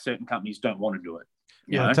if certain companies don't want to do it.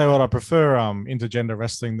 I'll tell you what, I prefer intergender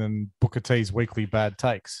wrestling than Booker T's weekly bad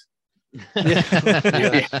takes. I'd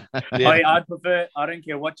prefer, I don't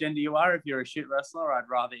care what gender you are, if you're a shit wrestler, I'd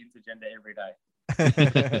rather intergender every day.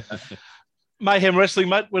 Mayhem Wrestling,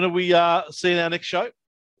 mate, when are we seeing our next show?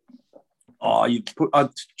 You put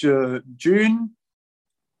June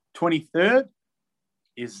 23rd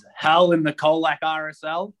is Hell in the Colac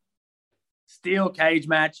RSL steel cage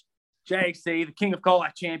match. JXT, the King of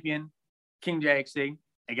Colac champion, King JXT,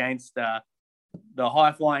 against the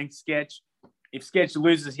high-flying Sketch. If Sketch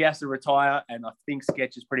loses, he has to retire, and I think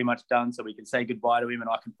Sketch is pretty much done, so we can say goodbye to him, and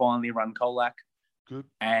I can finally run Colac. Good.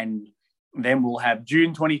 And then we'll have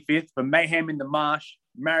June 25th for Mayhem in the Marsh,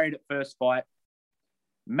 Married at First Fight.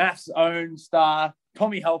 MAF's own star,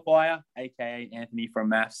 Tommy Hellfire, a.k.a. Anthony from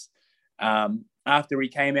MAF's, after he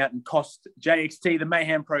came out and cost JXT the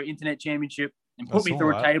Mayhem Pro Internet Championship and put me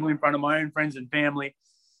through a table in front of my own friends and family.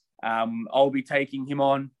 I'll be taking him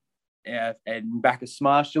on and back at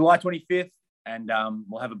Smash July 25th. And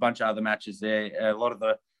we'll have a bunch of other matches there. A lot of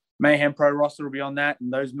the Mayhem Pro roster will be on that.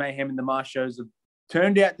 And those Mayhem in the Marsh shows have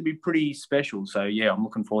turned out to be pretty special. So, I'm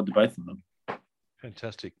looking forward to both of them.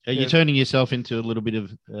 Fantastic. Are you turning yourself into a little bit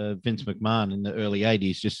of Vince McMahon in the early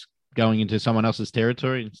 80s, just going into someone else's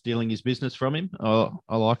territory and stealing his business from him? Oh,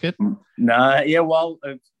 I like it. No,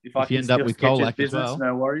 if I end up with Colac business, as well.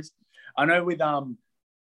 No worries. I know with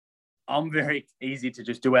I'm very easy to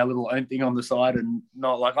just do our little own thing on the side and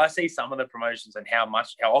not like I see some of the promotions and how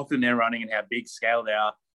often they're running and how big scale they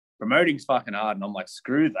are. Promoting's fucking hard, and I'm like,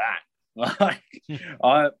 screw that. Like,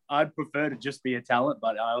 I'd prefer to just be a talent,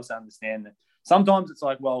 but I also understand that sometimes it's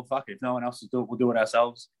like, well, fuck it. If no one else will do it, we'll do it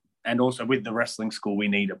ourselves. And also with the wrestling school, we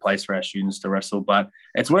need a place for our students to wrestle. But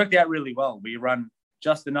it's worked out really well. We run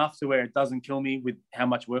just enough to where it doesn't kill me with how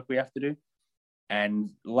much work we have to do.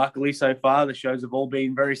 And luckily, so far, the shows have all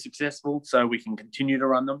been very successful, so we can continue to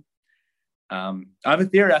run them. I have a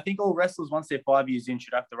theory. I think all wrestlers, once they're 5 years in,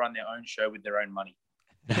 should have to run their own show with their own money.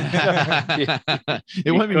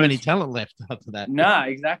 There won't be many talent left after that. Nah,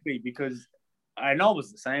 exactly. Because I know I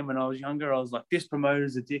was the same when I was younger. I was like, this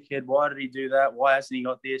promoter's a dickhead. Why did he do that? Why hasn't he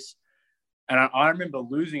got this? And I remember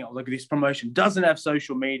losing. I was like, this promotion doesn't have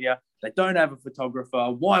social media. They don't have a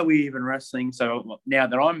photographer. Why are we even wrestling? So now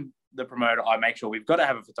that I'm the promoter, I make sure we've got to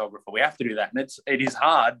have a photographer. We have to do that. And it is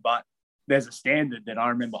hard, but there's a standard that I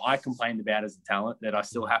remember I complained about as a talent that I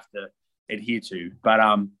still have to adhere to. But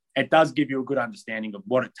it does give you a good understanding of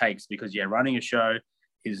what it takes because, running a show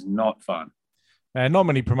is not fun. And not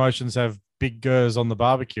many promotions have Big Gers on the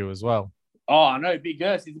barbecue as well. Oh, I know. Big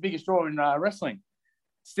Gers. He's the biggest draw in wrestling.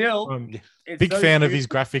 Still, big fan of his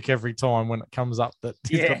graphic every time when it comes up that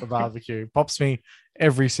he's got the barbecue. Pops me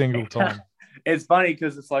every single time. It's funny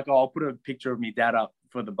because it's like, I'll put a picture of me dad up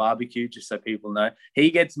for the barbecue just so people know.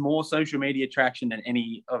 He gets more social media traction than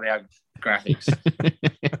any of our graphics.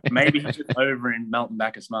 Maybe he's just over in Melton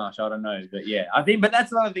Bacchus Marsh. I don't know. But but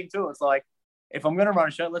that's another thing too. It's like, if I'm going to run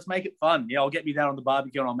a show, let's make it fun. I'll get me down on the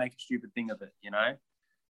barbecue and I'll make a stupid thing of it,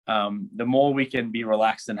 The more we can be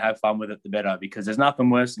relaxed and have fun with it, the better, because there's nothing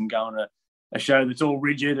worse than going to a show that's all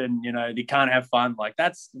rigid and, you can't have fun. Like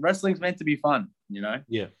wrestling's meant to be fun,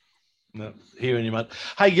 Yeah. No, hearing you, mate.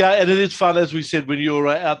 Hey, and it is fun, as we said, when you're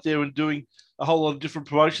out there and doing a whole lot of different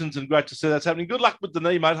promotions, and great to see that's happening. Good luck with the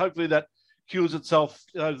knee, mate. Hopefully that cures itself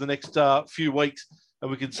over the next few weeks,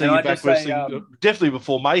 and we can see you back wrestling. Definitely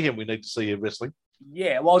before Mayhem, we need to see you wrestling.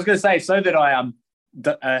 Yeah, well, I was going to say, so that I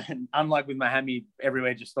unlike with my hammy,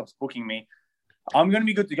 everywhere just stops booking me. I'm going to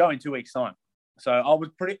be good to go in 2 weeks' time. So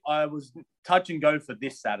I was touch and go for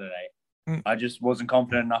this Saturday. I just wasn't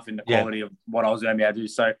confident enough in the quality of what I was going to be able to do.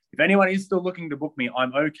 So if anyone is still looking to book me,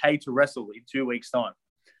 I'm okay to wrestle in 2 weeks' time.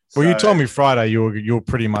 Well, you told me Friday you're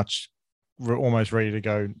pretty much almost ready to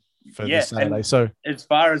go for this Saturday. So as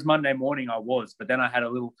far as Monday morning, I was, but then I had a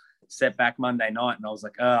little setback Monday night, and I was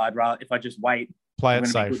like, I'd rather if I just wait, play it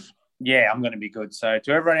safe. I'm going to be good. So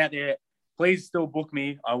to everyone out there, please still book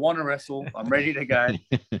me. I want to wrestle. I'm ready to go.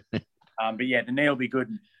 But the knee will be good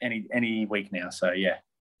any week now. So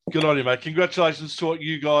Good on you, mate. Congratulations to what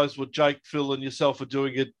you guys, what Jake, Phil, and yourself are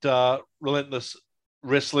doing at Relentless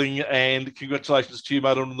Wrestling, and congratulations to you,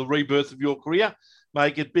 mate, on the rebirth of your career. May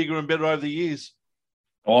it get bigger and better over the years.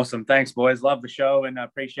 Awesome. Thanks, boys. Love the show, and I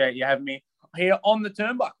appreciate you having me here on the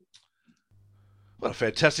Turnbuckle. What a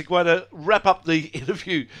fantastic way to wrap up the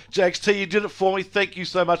interview. Jakes T, you did it for me. Thank you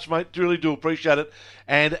so much, mate. Really do appreciate it.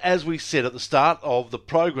 And as we said at the start of the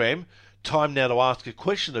program, time now to ask a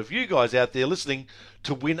question of you guys out there listening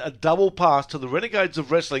to win a double pass to the Renegades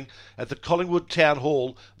of Wrestling at the Collingwood Town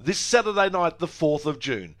Hall this Saturday night, the 4th of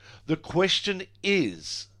June. The question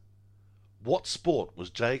is, what sport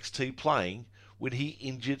was JXT playing when he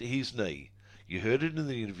injured his knee? You heard it in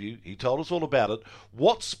the interview. He told us all about it.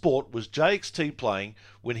 What sport was JXT playing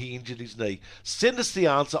when he injured his knee? Send us the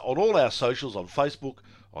answer on all our socials, on Facebook,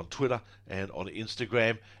 on Twitter, and on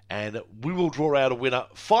Instagram. And we will draw out a winner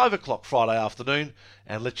 5 o'clock Friday afternoon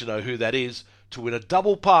and let you know who that is to win a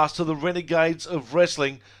double pass to the Renegades of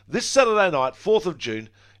Wrestling this Saturday night, 4th of June.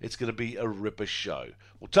 It's going to be a ripper show.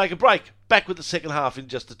 We'll take a break. Back with the second half in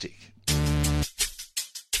just a tick.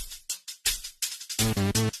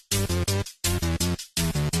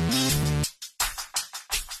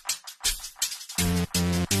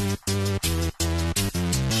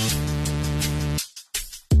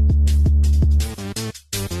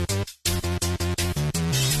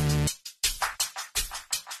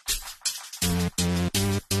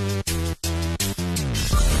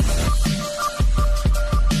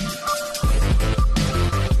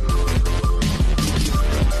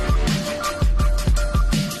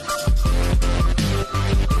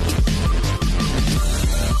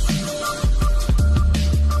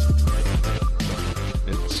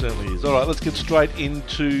 Let's get straight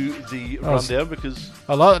into the rundown because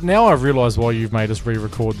now I've realised why you've made us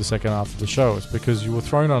re-record the second half of the show. It's because you were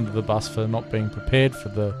thrown under the bus for not being prepared for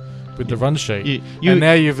the with the run sheet. You- and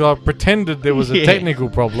now you've pretended there was a Yeah. technical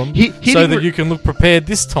problem Hitting so that you can look prepared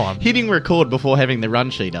this time. Hitting record before having the run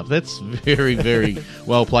sheet up. That's very, very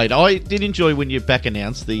well played. I did enjoy when you back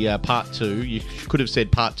announced the part 2. You could have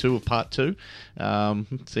said part 2 of part 2. So,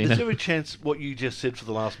 Is there a chance what you just said for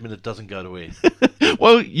the last minute doesn't go to air?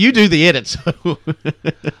 well, you do the edit, so...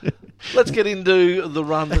 Let's get into the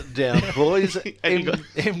rundown, boys. And you got-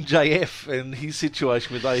 MJF and his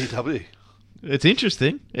situation with AEW. It's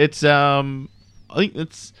interesting. It's I think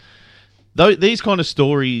it's these kind of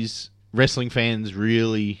stories wrestling fans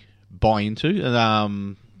really buy into.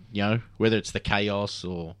 And whether it's the chaos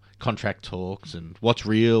or contract talks and what's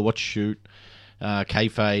real, what's shoot,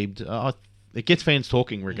 kayfabed. It gets fans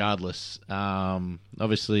talking regardless.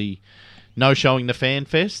 Obviously, no showing the fan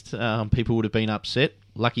fest. People would have been upset.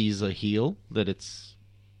 Lucky is a heel that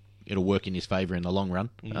it'll work in his favour in the long run.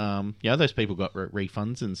 Those people got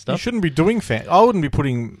refunds and You stuff. shouldn't be doing fan. I wouldn't be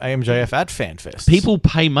putting AMJF at FanFest. People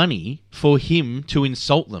pay money for him to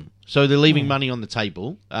insult them. So they're leaving money on the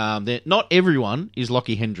table. Not everyone is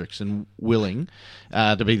Lockie Hendricks and willing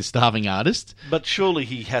to be the starving artist. But surely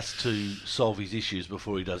he has to solve his issues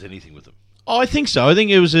before he does anything with them. I think so. I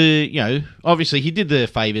think it was obviously he did the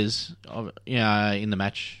favours, in the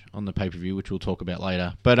match on the pay-per-view, which we'll talk about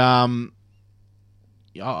later. But I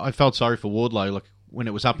felt sorry for Wardlow, like when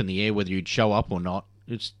it was up in the air whether you'd show up or not.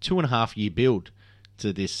 It's 2.5 year build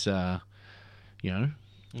to this, Well,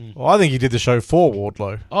 I think he did the show for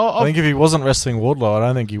Wardlow. I think if he wasn't wrestling Wardlow, I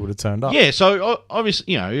don't think he would have turned up. Yeah, so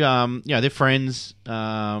obviously, they're friends.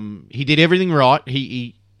 He did everything right.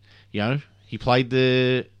 He played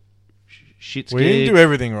the shit scared. We didn't do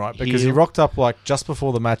everything right because he heel. rocked up like just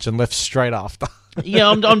before the match and left straight after. Yeah,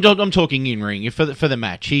 I'm talking in ring for the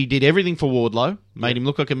match. He did everything for Wardlow, made him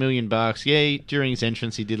look like $1 million. Yeah, during his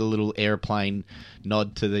entrance, he did a little airplane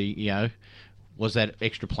nod to the was that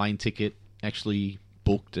extra plane ticket actually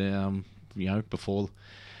booked? Before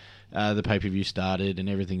the pay-per-view started and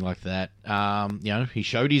everything like that. He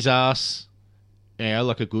showed his ass,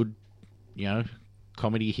 like a good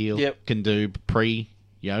comedy heel can do pre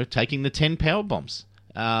taking the 10 power bombs.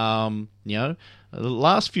 The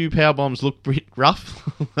last few power bombs looked a bit rough.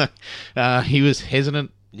 He was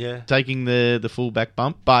hesitant taking the full back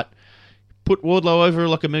bump, but put Wardlow over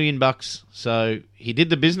like $1 million. So he did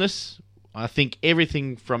the business. I think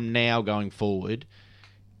everything from now going forward,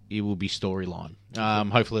 it will be storyline.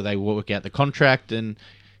 Hopefully they work out the contract, and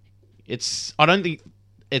I don't think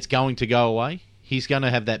it's going to go away. He's going to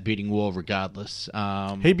have that bidding war regardless.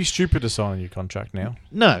 He'd be stupid to sign a new contract now.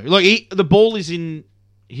 No, like the ball is in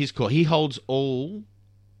his court. He holds all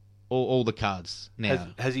the cards now.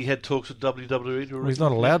 Has he had talks with WWE? Well, he's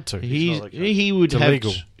not allowed to. He would It's have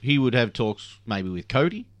illegal. He would have talks maybe with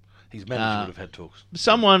Cody. His manager would have had talks.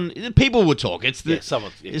 People would talk.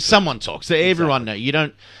 Someone talks. Everyone know.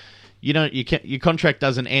 Your contract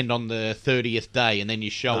doesn't end on the 30th day and then you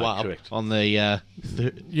show up correct. on the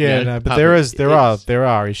but there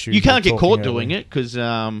are issues. You can't with get caught talking doing early. it because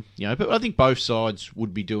but I think both sides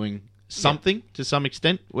would be doing something to some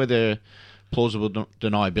extent, whether plausible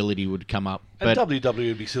deniability would come up. And But WWE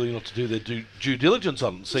would be silly not to do their due diligence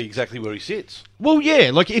on him, see exactly where he sits. well,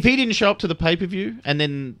 yeah, like if he didn't show up to the pay-per-view and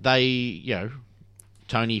then they,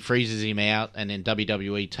 Tony freezes him out and then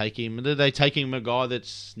WWE take him, do they take him a guy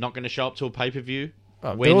that's not going to show up to a pay-per-view?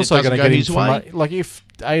 They're also going to get him from like if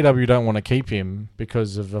AEW don't want to keep him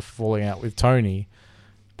because of a falling out with Tony,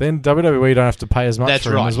 then WWE don't have to pay as much That's for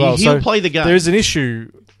him right. as well. He'll play the game. There's an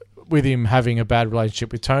issue with him having a bad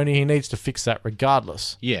relationship with Tony. He needs to fix that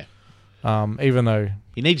regardless. Yeah. Even though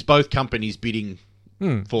He needs both companies bidding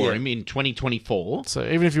for him in 2024. so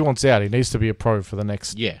even if he wants out, he needs to be a pro for the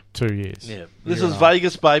next 2 years. Yeah. This is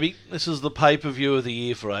Vegas, baby. This is the pay-per-view of the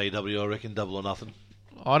year for AEW, I reckon, Double or Nothing.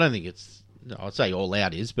 I don't think I'd say All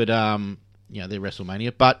Out is, but, they're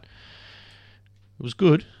WrestleMania. But it was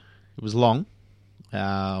good. It was long.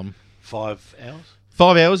 5 hours?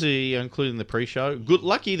 5 hours, including the pre-show. Good,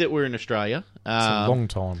 lucky that we're in Australia. It's a long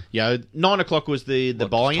time. 9 o'clock was the Does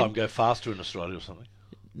buy-in. time go faster in Australia or something?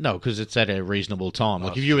 No, because it's at a reasonable time.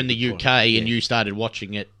 Like Oh, if you're in the good UK point. and you started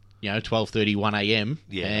watching it, 12:30, 1 a.m.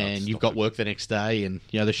 Yeah, and it's you've not got good. work the next day, and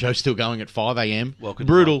the show's still going at 5 a.m. Welcome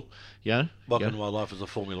Brutal. Welcome to my life as a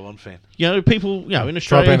Formula One fan. People, in Try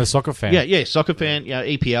Australia, being a soccer fan. Yeah, soccer fan,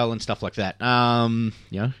 EPL and stuff like that.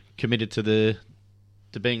 Committed to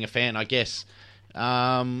being a fan, I guess.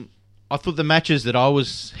 I thought the matches that I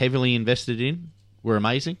was heavily invested in were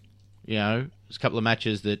amazing. There's a couple of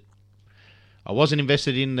matches that I wasn't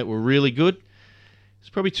invested in that were really good.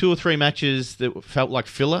 There's probably 2 or 3 matches that felt like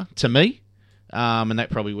filler to me, and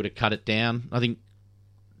that probably would have cut it down. I think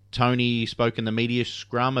Tony spoke in the media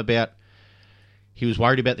scrum about he was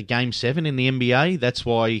worried about the Game 7 in the NBA. That's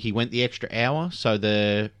why he went the extra hour. So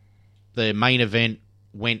the main event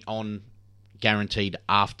went on guaranteed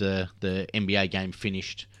after the NBA game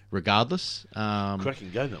finished, regardless.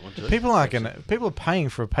 Cracking game, that one too. People are paying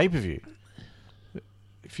for a pay-per-view.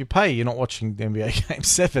 If you pay, you're not watching the NBA Game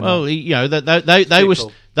 7. Well,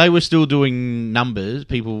 they were still doing numbers.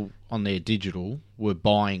 People on their digital were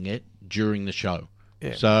buying it during the show.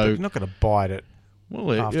 Yeah, so you're not going to buy it.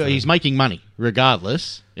 Well, he's making money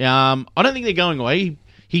regardless. I don't think they're going away.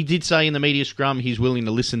 He did say in the media scrum he's willing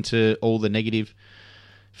to listen to all the negative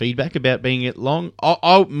feedback about being it long.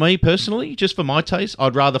 Me personally, just for my taste,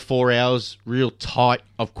 I'd rather 4 hours real tight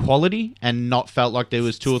of quality and not felt like there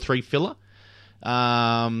was 2 or 3 filler.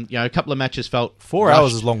 A couple of matches felt 4 rushed.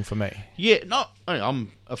 hours is long for me. Yeah,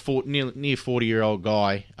 I'm a near 40-year-old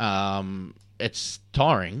guy. It's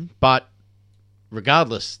tiring, but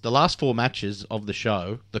regardless, the last 4 matches of the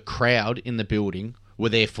show, the crowd in the building were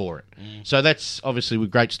there for it. So that's obviously with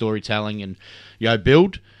great storytelling and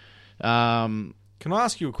build. Can I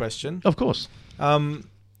ask you a question? Of course.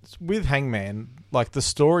 With Hangman, like the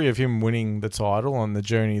story of him winning the title and the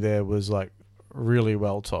journey there was like really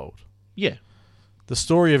well told. Yeah. The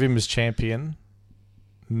story of him as champion,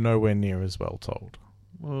 nowhere near as well told.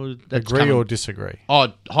 Well, agree or disagree?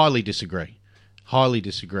 Oh, highly disagree. Highly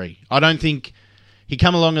disagree. I don't think he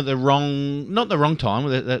come along at not the wrong time.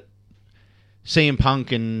 That CM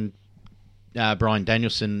Punk and Bryan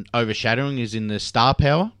Danielson overshadowing is in the star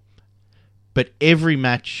power. But every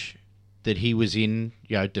match that he was in,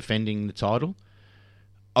 defending the title,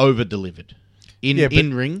 over-delivered.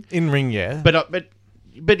 In ring. In ring, yeah.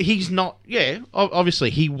 But he's not, obviously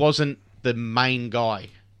he wasn't the main guy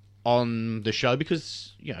on the show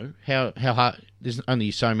because, how hard, there's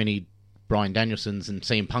only so many Bryan Danielsons and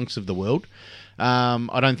CM Punks of the world.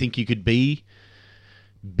 I don't think you could be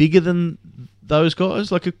bigger than those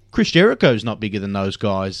guys. Like Chris Jericho's not bigger than those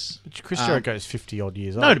guys. Chris Jericho's 50-odd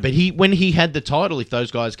years old. No, but when he had the title, if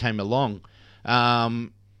those guys came along,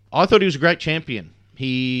 I thought he was a great champion.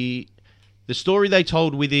 The story they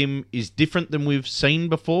told with him is different than we've seen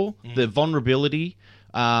before. The vulnerability,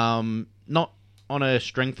 not on a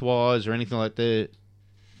strength-wise or anything like that,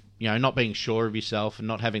 not being sure of yourself and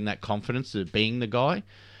not having that confidence of being the guy.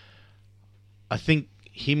 I think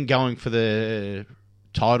him going for the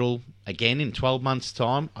title again in 12 months'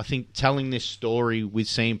 time, I think telling this story with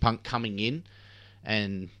CM Punk coming in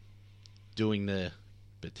and doing the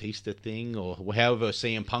Batista thing, or however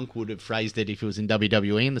CM Punk would have phrased it if it was in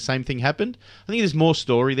WWE and the same thing happened. I think there's more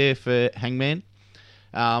story there for Hangman.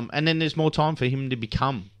 And then there's more time for him to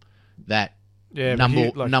become that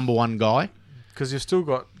number one guy. Because you've still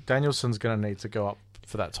got... Danielson's going to need to go up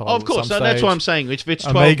for that title. Oh, of course, that's what I'm saying. If it's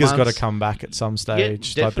 12 Omega's months, got to come back at some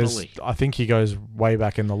stage. Yeah, definitely. I think he goes way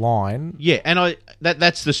back in the line. Yeah, and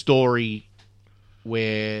that's the story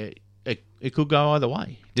where... It could go either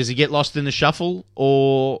way. Does he get lost in the shuffle,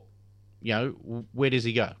 or where does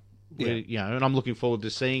he go? And I'm looking forward to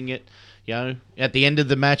seeing it. At the end of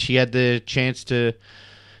the match, he had the chance to,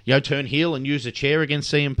 turn heel and use a chair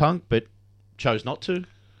against CM Punk, but chose not to.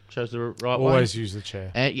 Chose the right way. Always use the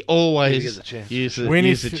chair. Always use the chair.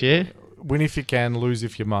 Win if you can, lose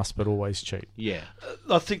if you must, but always cheat. Yeah.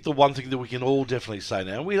 I think the one thing that we can all definitely say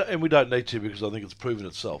now, and we don't need to because I think it's proven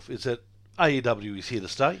itself, is that AEW is here to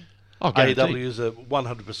stay. AEW is a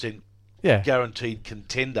 100% guaranteed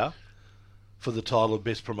contender for the title of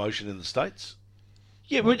best promotion in the States.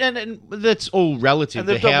 Yeah, and that's all relative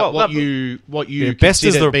to what you best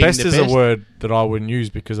is best is a word that I wouldn't use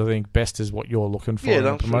because I think best is what you're looking for in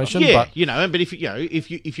a promotion. Yeah, but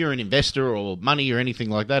if you're an investor or money or anything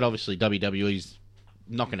like that, obviously WWE's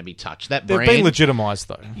not going to be touched. They've been legitimised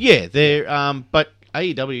though. Yeah, they're but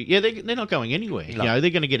AEW, they're not going anywhere. No. They're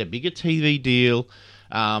going to get a bigger TV deal.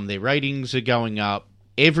 Their ratings are going up.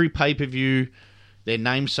 Every pay-per-view, their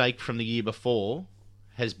namesake from the year before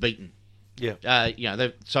has beaten. Yeah.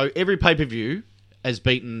 So every pay-per-view has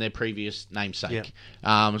beaten their previous namesake.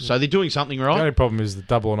 Yeah. So they're doing something right. The only problem is the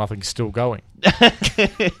Double or Nothing's still going.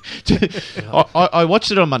 I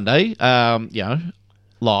watched it on Monday,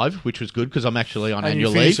 live, which was good because I'm actually on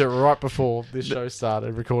annual leave. And you finished it right before this show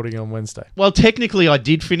started, recording on Wednesday. Well, technically, I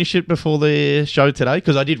did finish it before the show today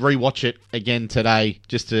because I did rewatch it again today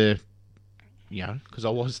just to, because I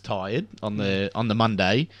was tired on the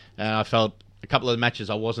Monday, and I felt a couple of the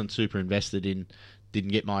matches I wasn't super invested in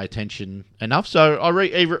didn't get my attention enough, so I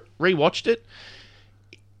rewatched it.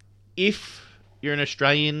 If you're an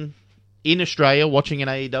Australian in Australia watching an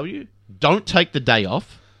AEW, don't take the day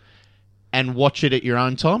off. And watch it at your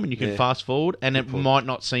own time, and you can fast forward, and it might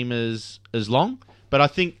not seem as long. But I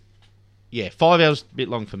think Yeah, 5 hours a bit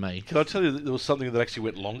long for me. Can I tell you that there was something that actually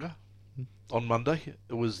went longer on Monday?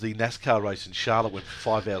 It was the NASCAR race in Charlotte went for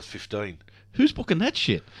 5 hours 15. Who's booking that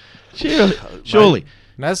shit? Surely.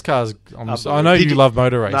 NASCAR's. I know you love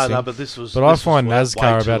motor racing. No, but this was. But I find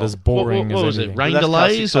NASCAR about as boring what as was anything. it? Rain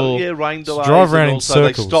delays or yeah, rain delays. Drive around in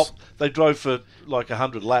circles. They drove for like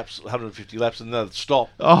 100 laps, 150 laps, and then they'd stop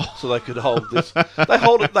Oh. so they could hold this. They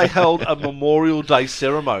held a Memorial Day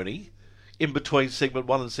ceremony in between segment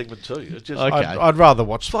 1 and segment 2. It's just Okay. I'd rather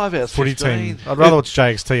watch 5 hours footy 15. team. I'd rather watch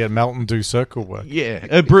JXT at Melton do circle work. Yeah,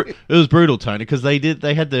 it was brutal, Tony, because they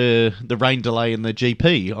had the rain delay in the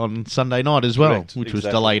GP on Sunday night as well, Correct, which was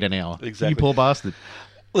exactly. delayed an hour. Exactly. You poor bastard.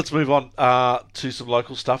 Let's move on to some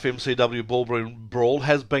local stuff. MCW Ballroom Brawl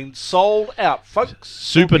has been sold out, folks.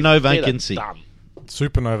 Super no Theatre vacancy. done.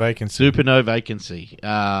 Super no vacancy. Super no vacancy.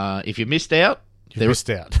 If you missed out, You missed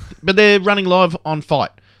out. but they're running live on Fight.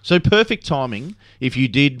 So perfect timing if you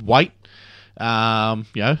did wait,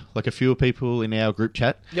 like a few people in our group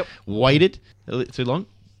chat waited a little too long,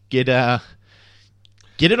 get it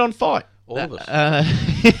on Fight. All of us.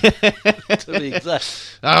 To be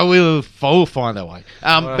exact. We'll find our way.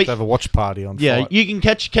 We'll have to have a watch party on Yeah, Fight. you can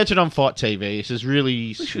catch it on Fight TV. This is really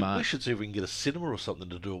We smart. should see if we can get a cinema or something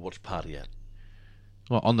to do a watch party at.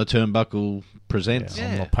 Well, on the Turnbuckle Presents.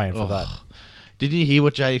 I'm not paying for that. Didn't you hear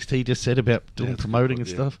what JXT just said about doing it's promoting good, and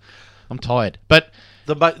yeah. stuff? I'm tired. But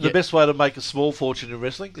The best way to make a small fortune in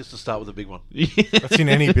wrestling is to start with a big one. That's in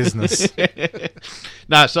any business.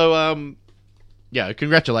 No, so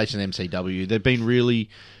congratulations MCW. They've been really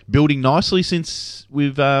building nicely since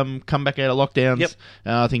we've come back out of lockdowns. Yep.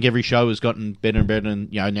 I think every show has gotten better and better,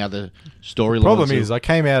 and now the storyline. Problem is, I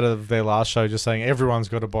came out of their last show just saying everyone's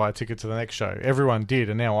got to buy a ticket to the next show. Everyone did,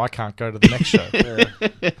 and now I can't go to the next show.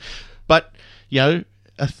 But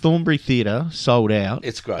a Thornbury Theatre sold out.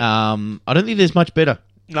 It's great. I don't think there's much better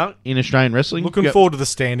No, in Australian wrestling. Looking forward to the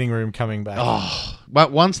standing room coming back.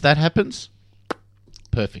 But once that happens,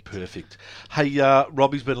 perfect. Hey,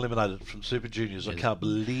 Robbie's been eliminated from Super Juniors. I can't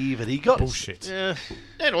believe it. He got Bullshit.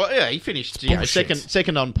 He finished bullshit.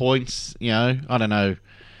 second on points. I don't know.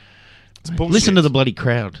 It's bullshit. Listen to the bloody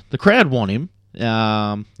crowd. The crowd want him.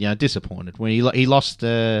 Disappointed when he lost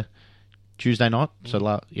Tuesday night. So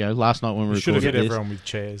last night when we Should have recorded hit this, everyone with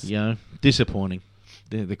chairs. disappointing.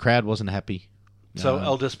 The crowd wasn't happy. So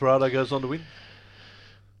El Desperado goes on to win.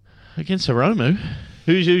 Against Hiromu.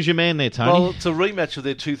 Who's your man there, Tony? Well, it's a rematch of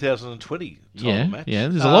their 2020 title match. Yeah,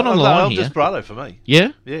 there's a lot on the line El here. Desperado for me.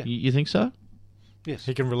 Yeah? Yeah. You think so? Yes.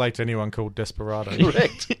 He can relate to anyone called Desperado.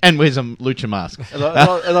 Correct. And wears a lucha mask. and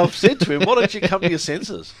I've said to him, why don't you come to your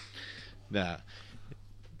senses? Nah.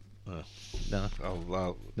 No.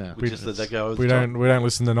 Oh, No. we just let that go over We the top. don't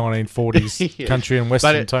listen to 1940s Yeah. country and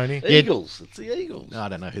western, But Tony. Eagles. It's the Eagles. I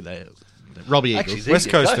don't know who they are. Robbie Eagles. Actually, West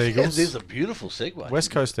there you Coast go. Eagles. There's a beautiful segue.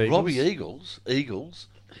 West Coast Eagles. Robbie Eagles,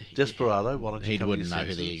 Desperado. Why don't you He come wouldn't to know your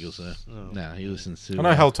who the senses? Eagles are. Oh. No, he listens to... I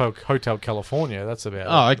know Hotel California. That's about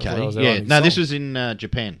Oh, it. That's what I okay. was Yeah. on No, his this song. was in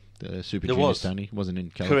Japan. The Super It Juniors, was. Tony. It wasn't in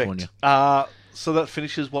California. Correct. So that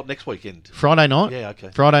finishes what next weekend? Friday night. Yeah, okay.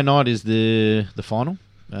 Friday night is the final.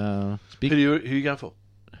 It's big. Who you going for?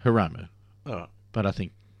 Hiromu. All right. But I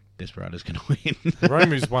think Desperado's going to win.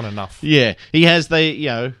 Romu's won enough. Yeah, he has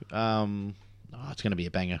it's going to be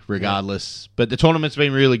a banger regardless. But the tournament's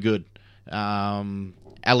been really good.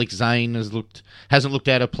 Alex Zane hasn't looked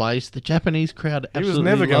out of place. The Japanese crowd He was absolutely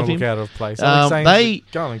never going love to him. look out of place. They-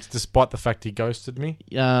 going, despite the fact he ghosted me.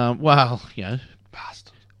 Well,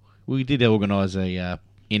 we did organise a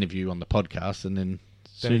interview on the podcast, and then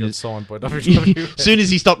Then he soon got as, signed by WWE. soon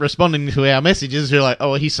as he stopped responding to our messages, we're like,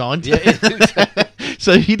 "Oh, he signed." Yeah, exactly.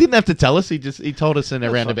 So he didn't have to tell us. He told us in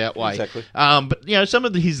a roundabout way. Exactly. But some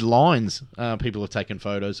of his lines, people have taken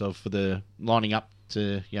photos of for the lining up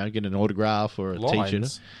to get an autograph or a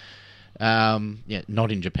T-shirt. Lines.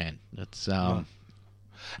 Not in Japan. It's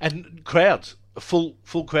And crowds, a full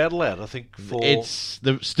crowd allowed. I think for it's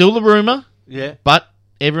still the rumor, yeah. but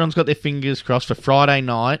everyone's got their fingers crossed for Friday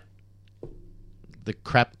night. The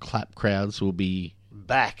clap crowds will be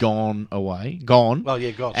Back. gone. Oh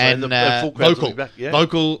yeah, gone. And So the full crowds will vocal, be back. Yeah.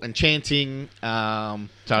 vocal and chanting. So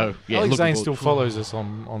yeah, Alex looking Zane forward- still follows us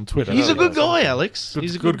on Twitter. He's a good guy, Alex. Good-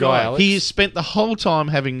 He's a good guy, Alex. He has spent the whole time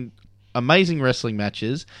having amazing wrestling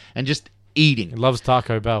matches and just He eating. loves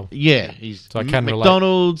Taco Bell. Yeah, he's So I can relate.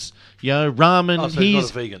 McDonald's, ramen. Oh, so he's he's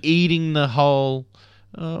not a vegan. eating the whole.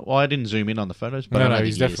 Well, I didn't zoom in on the photos, but I No, know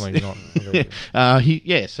he's he is. definitely not.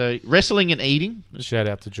 So wrestling and eating. Shout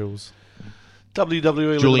out to Jules. WWE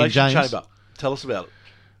Julian Elimination James. Chamber. Tell us about it.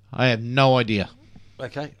 I have no idea.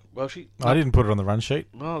 Okay. Well, I didn't put it on the run sheet.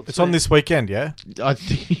 Well, It's on this weekend, yeah? I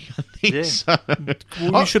think think Yeah. so.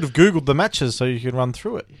 Well, you should have Googled the matches so you could run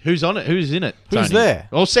through it. Who's on it? Who's in it? Who's Tony? there?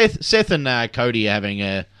 Well, Seth and Cody are having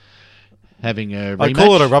a rematch. I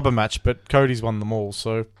call it a rubber match, but Cody's won them all.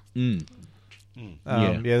 So Mm.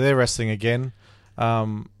 yeah, they're wrestling again.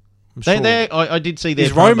 I'm I did see their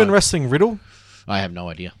Is Roman promo. wrestling Riddle? I have no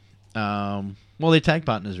idea. Well, their tag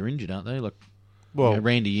partners are injured, aren't they? Like, Well,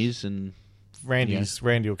 Randy is, and Randy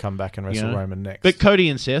will come back and wrestle Yeah. Roman next. but Cody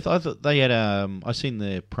and Seth, I thought they had. I seen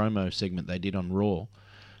the promo segment they did on Raw.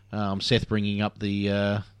 Seth bringing up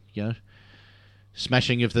the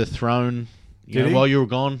smashing of the throne. Did he? While you were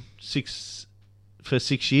gone for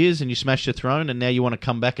 6 years, and you smashed the throne, and now you want to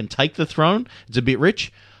come back and take the throne. It's a bit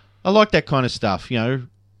rich. I like that kind of stuff. They're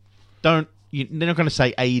not going to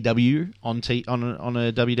say AEW on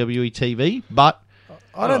a WWE TV, but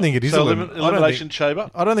I don't think it is Elimination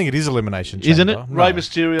Chamber. I don't think it is Elimination Chamber. Isn't it? No. Rey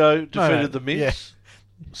Mysterio defeated no, the Miz. yeah.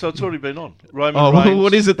 So it's already been on. Roman Oh, Reigns.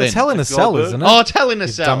 what is it then? It's Hell in a Cell, Goldberg. isn't it? Oh, it's Hell in a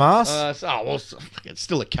You Cell. dumbass. It's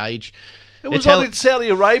still a cage. It was It's on Hell- in Saudi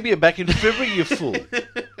Arabia back in February, you fool.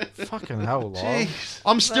 Fucking hell, Lyle. Jeez.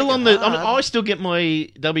 I'm still Make on it the. hard. I still get my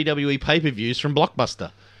WWE pay-per-views from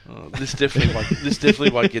Blockbuster. Oh, this definitely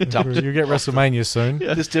won't get dumped. You get WrestleMania soon.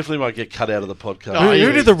 This definitely won't get cut out of the podcast. Oh,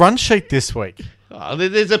 Who did the run sheet this week? Oh,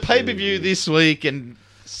 there's a pay-per-view this week, and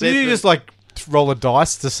Did you just like roll a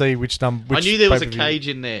dice to see which number? I knew there was a cage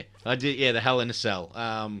in there. I did. Yeah, the Hell in a Cell.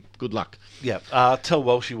 Good luck. Yeah, tell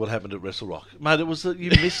Walshy what happened at Wrestle Rock, mate. It was you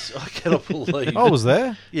missed. I cannot believe. I was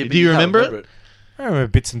there. Yeah, Do but you can't remember it? I remember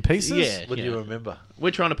bits and pieces. Yeah. What do you remember?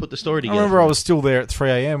 We're trying to put the story I together. remember I was still there at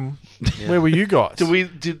 3 a.m. Where were you guys? We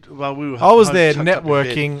were. I was there chucked up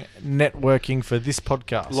in networking for this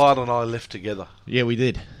podcast. bed. Lyle and I left together. Yeah, we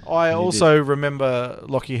did. I also remember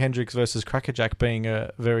Lockie Hendricks versus Crackerjack being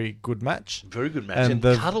a very good match. Very good match. And And,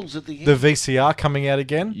 the- cuddles at the end. The VCR coming out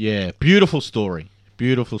again. Yeah, beautiful story.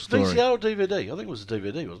 Beautiful story. VCR or DVD? I think it was a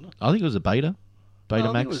DVD, wasn't it? I think it was a Beta. No, I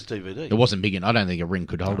think Betamax. it was DVD. It wasn't big, and I don't think a ring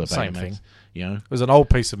could hold a Same Betamax. thing. You know. It was an old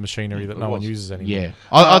piece of machinery that It no one was. uses anymore. Yeah,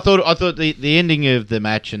 I thought the ending of the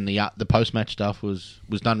match and the post match stuff was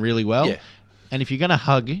done really well. Yeah. And if you're gonna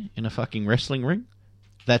hug in a fucking wrestling ring,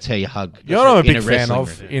 that's how you hug. You know what I'm a in big fan wrestling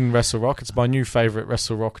of ring. in Wrestle Rock? It's my new favourite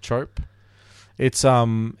Wrestle Rock trope. It's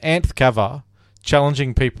Anth Cover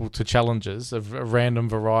challenging people to challenges of a random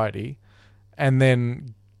variety and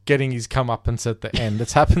then getting his comeuppance at the end.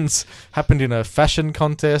 It's happened in a fashion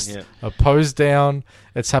contest, Yeah. a pose down.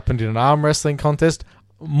 It's happened in an arm wrestling contest.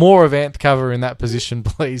 More of Anth Cover in that position,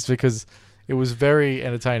 please, because it was very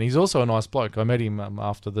entertaining. He's also a nice bloke. I met him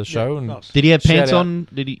after the show. And nice. Did he have Shout pants out. on?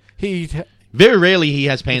 Did he? he, Very rarely he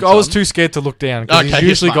has pants on. I was too scared to look down because Okay, he's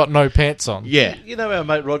usually that's fine. got no pants on. Yeah. You know our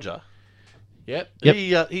mate Roger? Yep.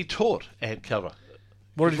 He taught Ant Cover.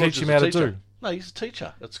 What did he teach Roger's him how a to teacher. do? No, he's a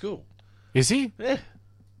teacher at school. Is he? Yeah.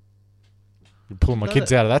 You're pulling my know kids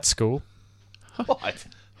that. out of that school. What?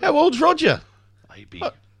 How old's Roger? Maybe.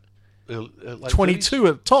 What? Late 22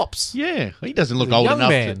 at tops. Yeah, he doesn't look He's a old young enough.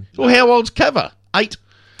 man. Well, how old's Cover? 8.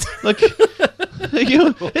 Like,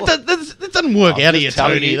 that doesn't work out here,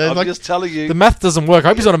 Tony. There's I'm like- just telling you. The math doesn't work. I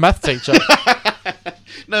hope he's not a math teacher.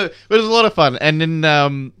 No, but it was a lot of fun. And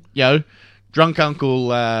then, drunk Uncle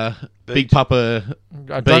Big Papa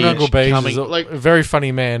Drunk Beige Uncle Beige coming- is a like- very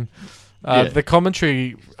funny man. Yeah. The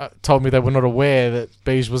commentary told me they were not aware that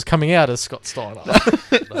Beige was coming out as Scott Steiner.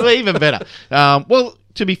 well, even better. Well,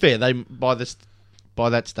 to be fair, they by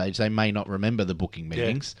that stage they may not remember the booking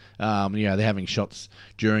meetings. They're having shots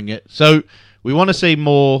during it, so we want to see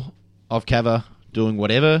more of Cover doing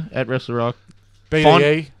whatever at Wrestle Rock.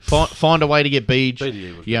 BDE. Find a way to get Beige,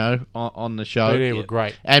 BDE was on the show. BDE were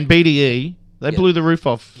great. And BDE, they blew the roof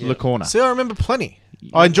off the corner. See, I remember plenty.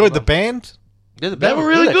 I enjoyed the band. Yeah, the They band were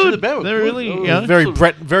was really actually. good. The band was They were good. really, Oh, you know,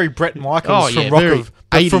 Very Brett Michaels Oh, yeah, from Rock very of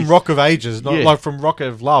but from 80s. Rock of Ages, not Yeah. like from Rock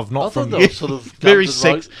of Love, I not thought from that was sort of Very Guns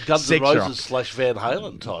N' sex Roses rock. slash Van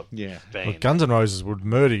Halen type Yeah. band. Guns N' Roses would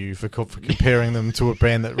murder you for comparing them to a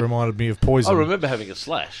band that reminded me of Poison. I remember having a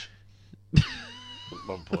Slash at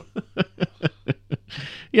one point.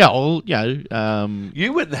 Yeah, well,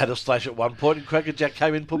 You went and had a Slash at one point, and Crackerjack came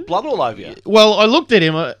in and put blood all over you. well, I looked at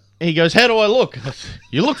him. He goes, "How do I look?"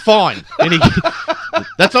 You look fine. And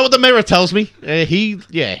that's not what the mirror tells me. He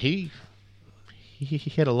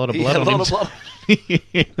had a lot of He blood had a on lot him.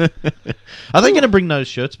 of blood. Are they going to bring those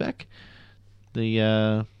shirts back?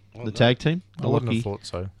 The tag team. I The wouldn't Lucky. have thought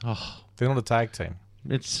so. Oh, They're not a tag team.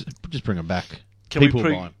 it's just bring them back. Can People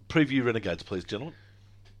we buy 'em. preview Renegades, please, gentlemen?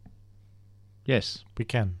 Yes, We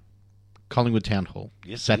can. Collingwood Town Hall.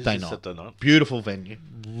 Yes, Saturday it is night. Saturday night. Beautiful venue.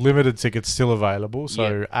 Limited tickets still available,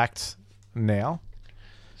 so Yeah. act now,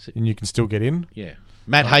 and you can still get in. Yeah.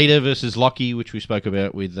 Matt Hayter versus Lockie, which we spoke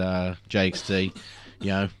about with JXT. You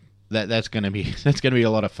know, that's going to be a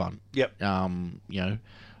lot of fun. Yep. You know,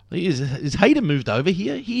 is Hayter moved over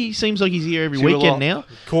here? He seems like he's here every weekend now.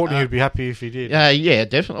 Courtney would be happy if he did. Yeah,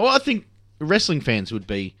 definitely. Well, I think wrestling fans would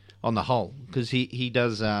be on the whole because he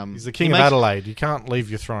does. He's the king of Adelaide. You can't leave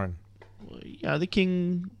your throne. You know, the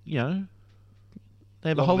king. You know, they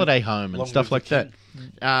have a holiday home and stuff like that.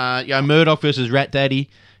 You know, Murdoch versus Rat Daddy.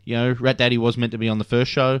 You know, Rat Daddy was meant to be on the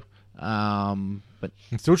first show, but I'm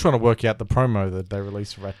still trying to work out the promo that they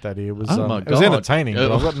released for Rat Daddy. It was it was entertaining,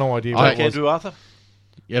 but I've got no idea what it was. Andrew Arthur.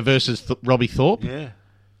 Yeah, versus Robbie Thorpe. Yeah,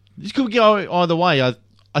 this could go either way.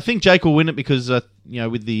 I think Jake will win it because you know,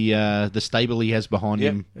 with the stable he has behind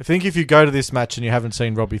him. I think if you go to this match and you haven't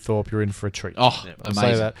seen Robbie Thorpe, you're in for a treat. Oh, I'll amazing!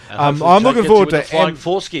 say that. I'm looking forward to flying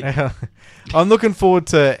foreskin. I'm looking forward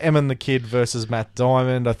to Emin the Kid versus Matt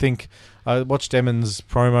Diamond. I think I watched Emin's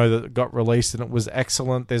promo that got released and it was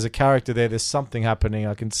excellent. There's a character there. There's something happening.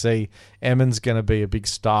 I can see Emin's going to be a big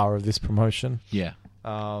star of this promotion. Yeah.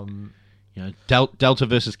 You know, Delta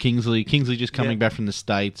versus Kingsley. Kingsley just coming back from the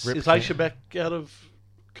States. Is Aisha back out of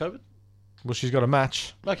COVID? Well, she's got a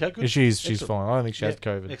match. Okay, good. She's fine. I don't think she has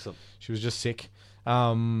COVID. Excellent. She was just sick.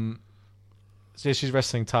 So she's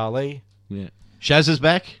wrestling Tali. Yeah. Shaz is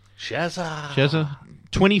back. Shazza.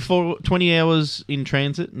 20 hours in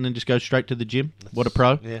transit and then just go straight to the gym. What a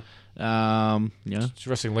pro. Yeah. Yeah. She's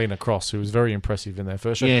wrestling Lena Cross, who was very impressive in their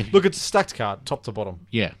first show. Yeah. Look, it's a stacked card, top to bottom.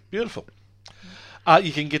 Yeah. Beautiful.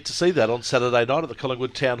 You can get to see that on Saturday night at the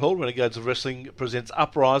Collingwood Town Hall. Renegades of Wrestling presents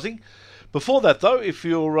Uprising. Before that, though, if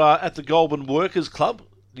you're at the Goulburn Workers Club,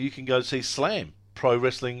 you can go see Slam Pro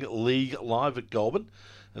Wrestling League live at Goulburn,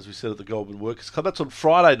 as we said at the Goulburn Workers Club. That's on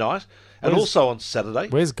Friday night and also on Saturday.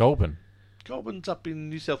 Where's Goulburn? Goulburn's up in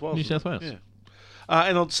New South Wales. New South Wales. Yeah.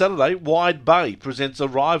 And on Saturday, Wide Bay presents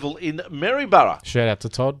Arrival in Maryborough Shout out to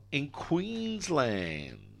Todd. in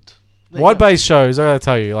Queensland. Wide Bay shows, I gotta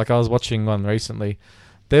tell you, like I was watching one recently,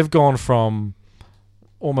 they've gone from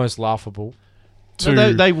almost laughable to...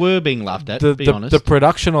 No, they were being laughed at, to be honest. The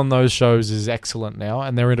production on those shows is excellent now,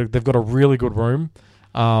 and they've got a really good room.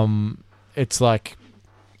 It's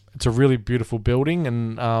a really beautiful building,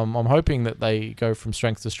 and I'm hoping that they go from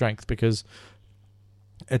strength to strength because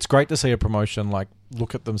it's great to see a promotion like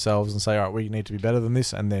look at themselves and say, all right, we need to be better than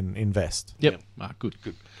this, and then invest. Yep. Good.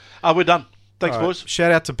 We're done. Thanks, All right. boys.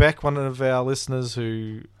 Shout out to Beck, one of our listeners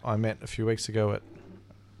who I met a few weeks ago at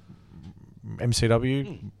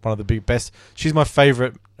MCW, one of the big best. She's my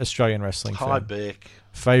favourite Australian wrestling fan. Hi, Beck.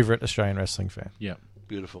 Favourite Australian wrestling fan. Yeah.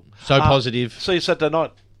 Beautiful. So positive. See you Saturday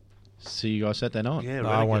night. See you guys Saturday night. Yeah, No,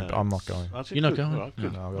 I won't. I'm not going. You're not going? All right,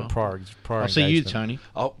 good. No, I've got prior I'll see you, engagement. Tony.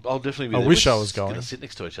 I'll definitely be I there. wish We're I was going. going to sit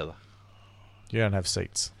next to each other. You don't have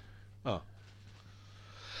seats. Oh.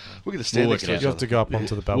 We're going to stand next to each You have to go up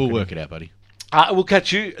onto the balcony. We'll work it out, buddy. We'll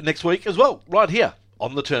catch you next week as well, right here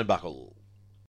on the Turnbuckle.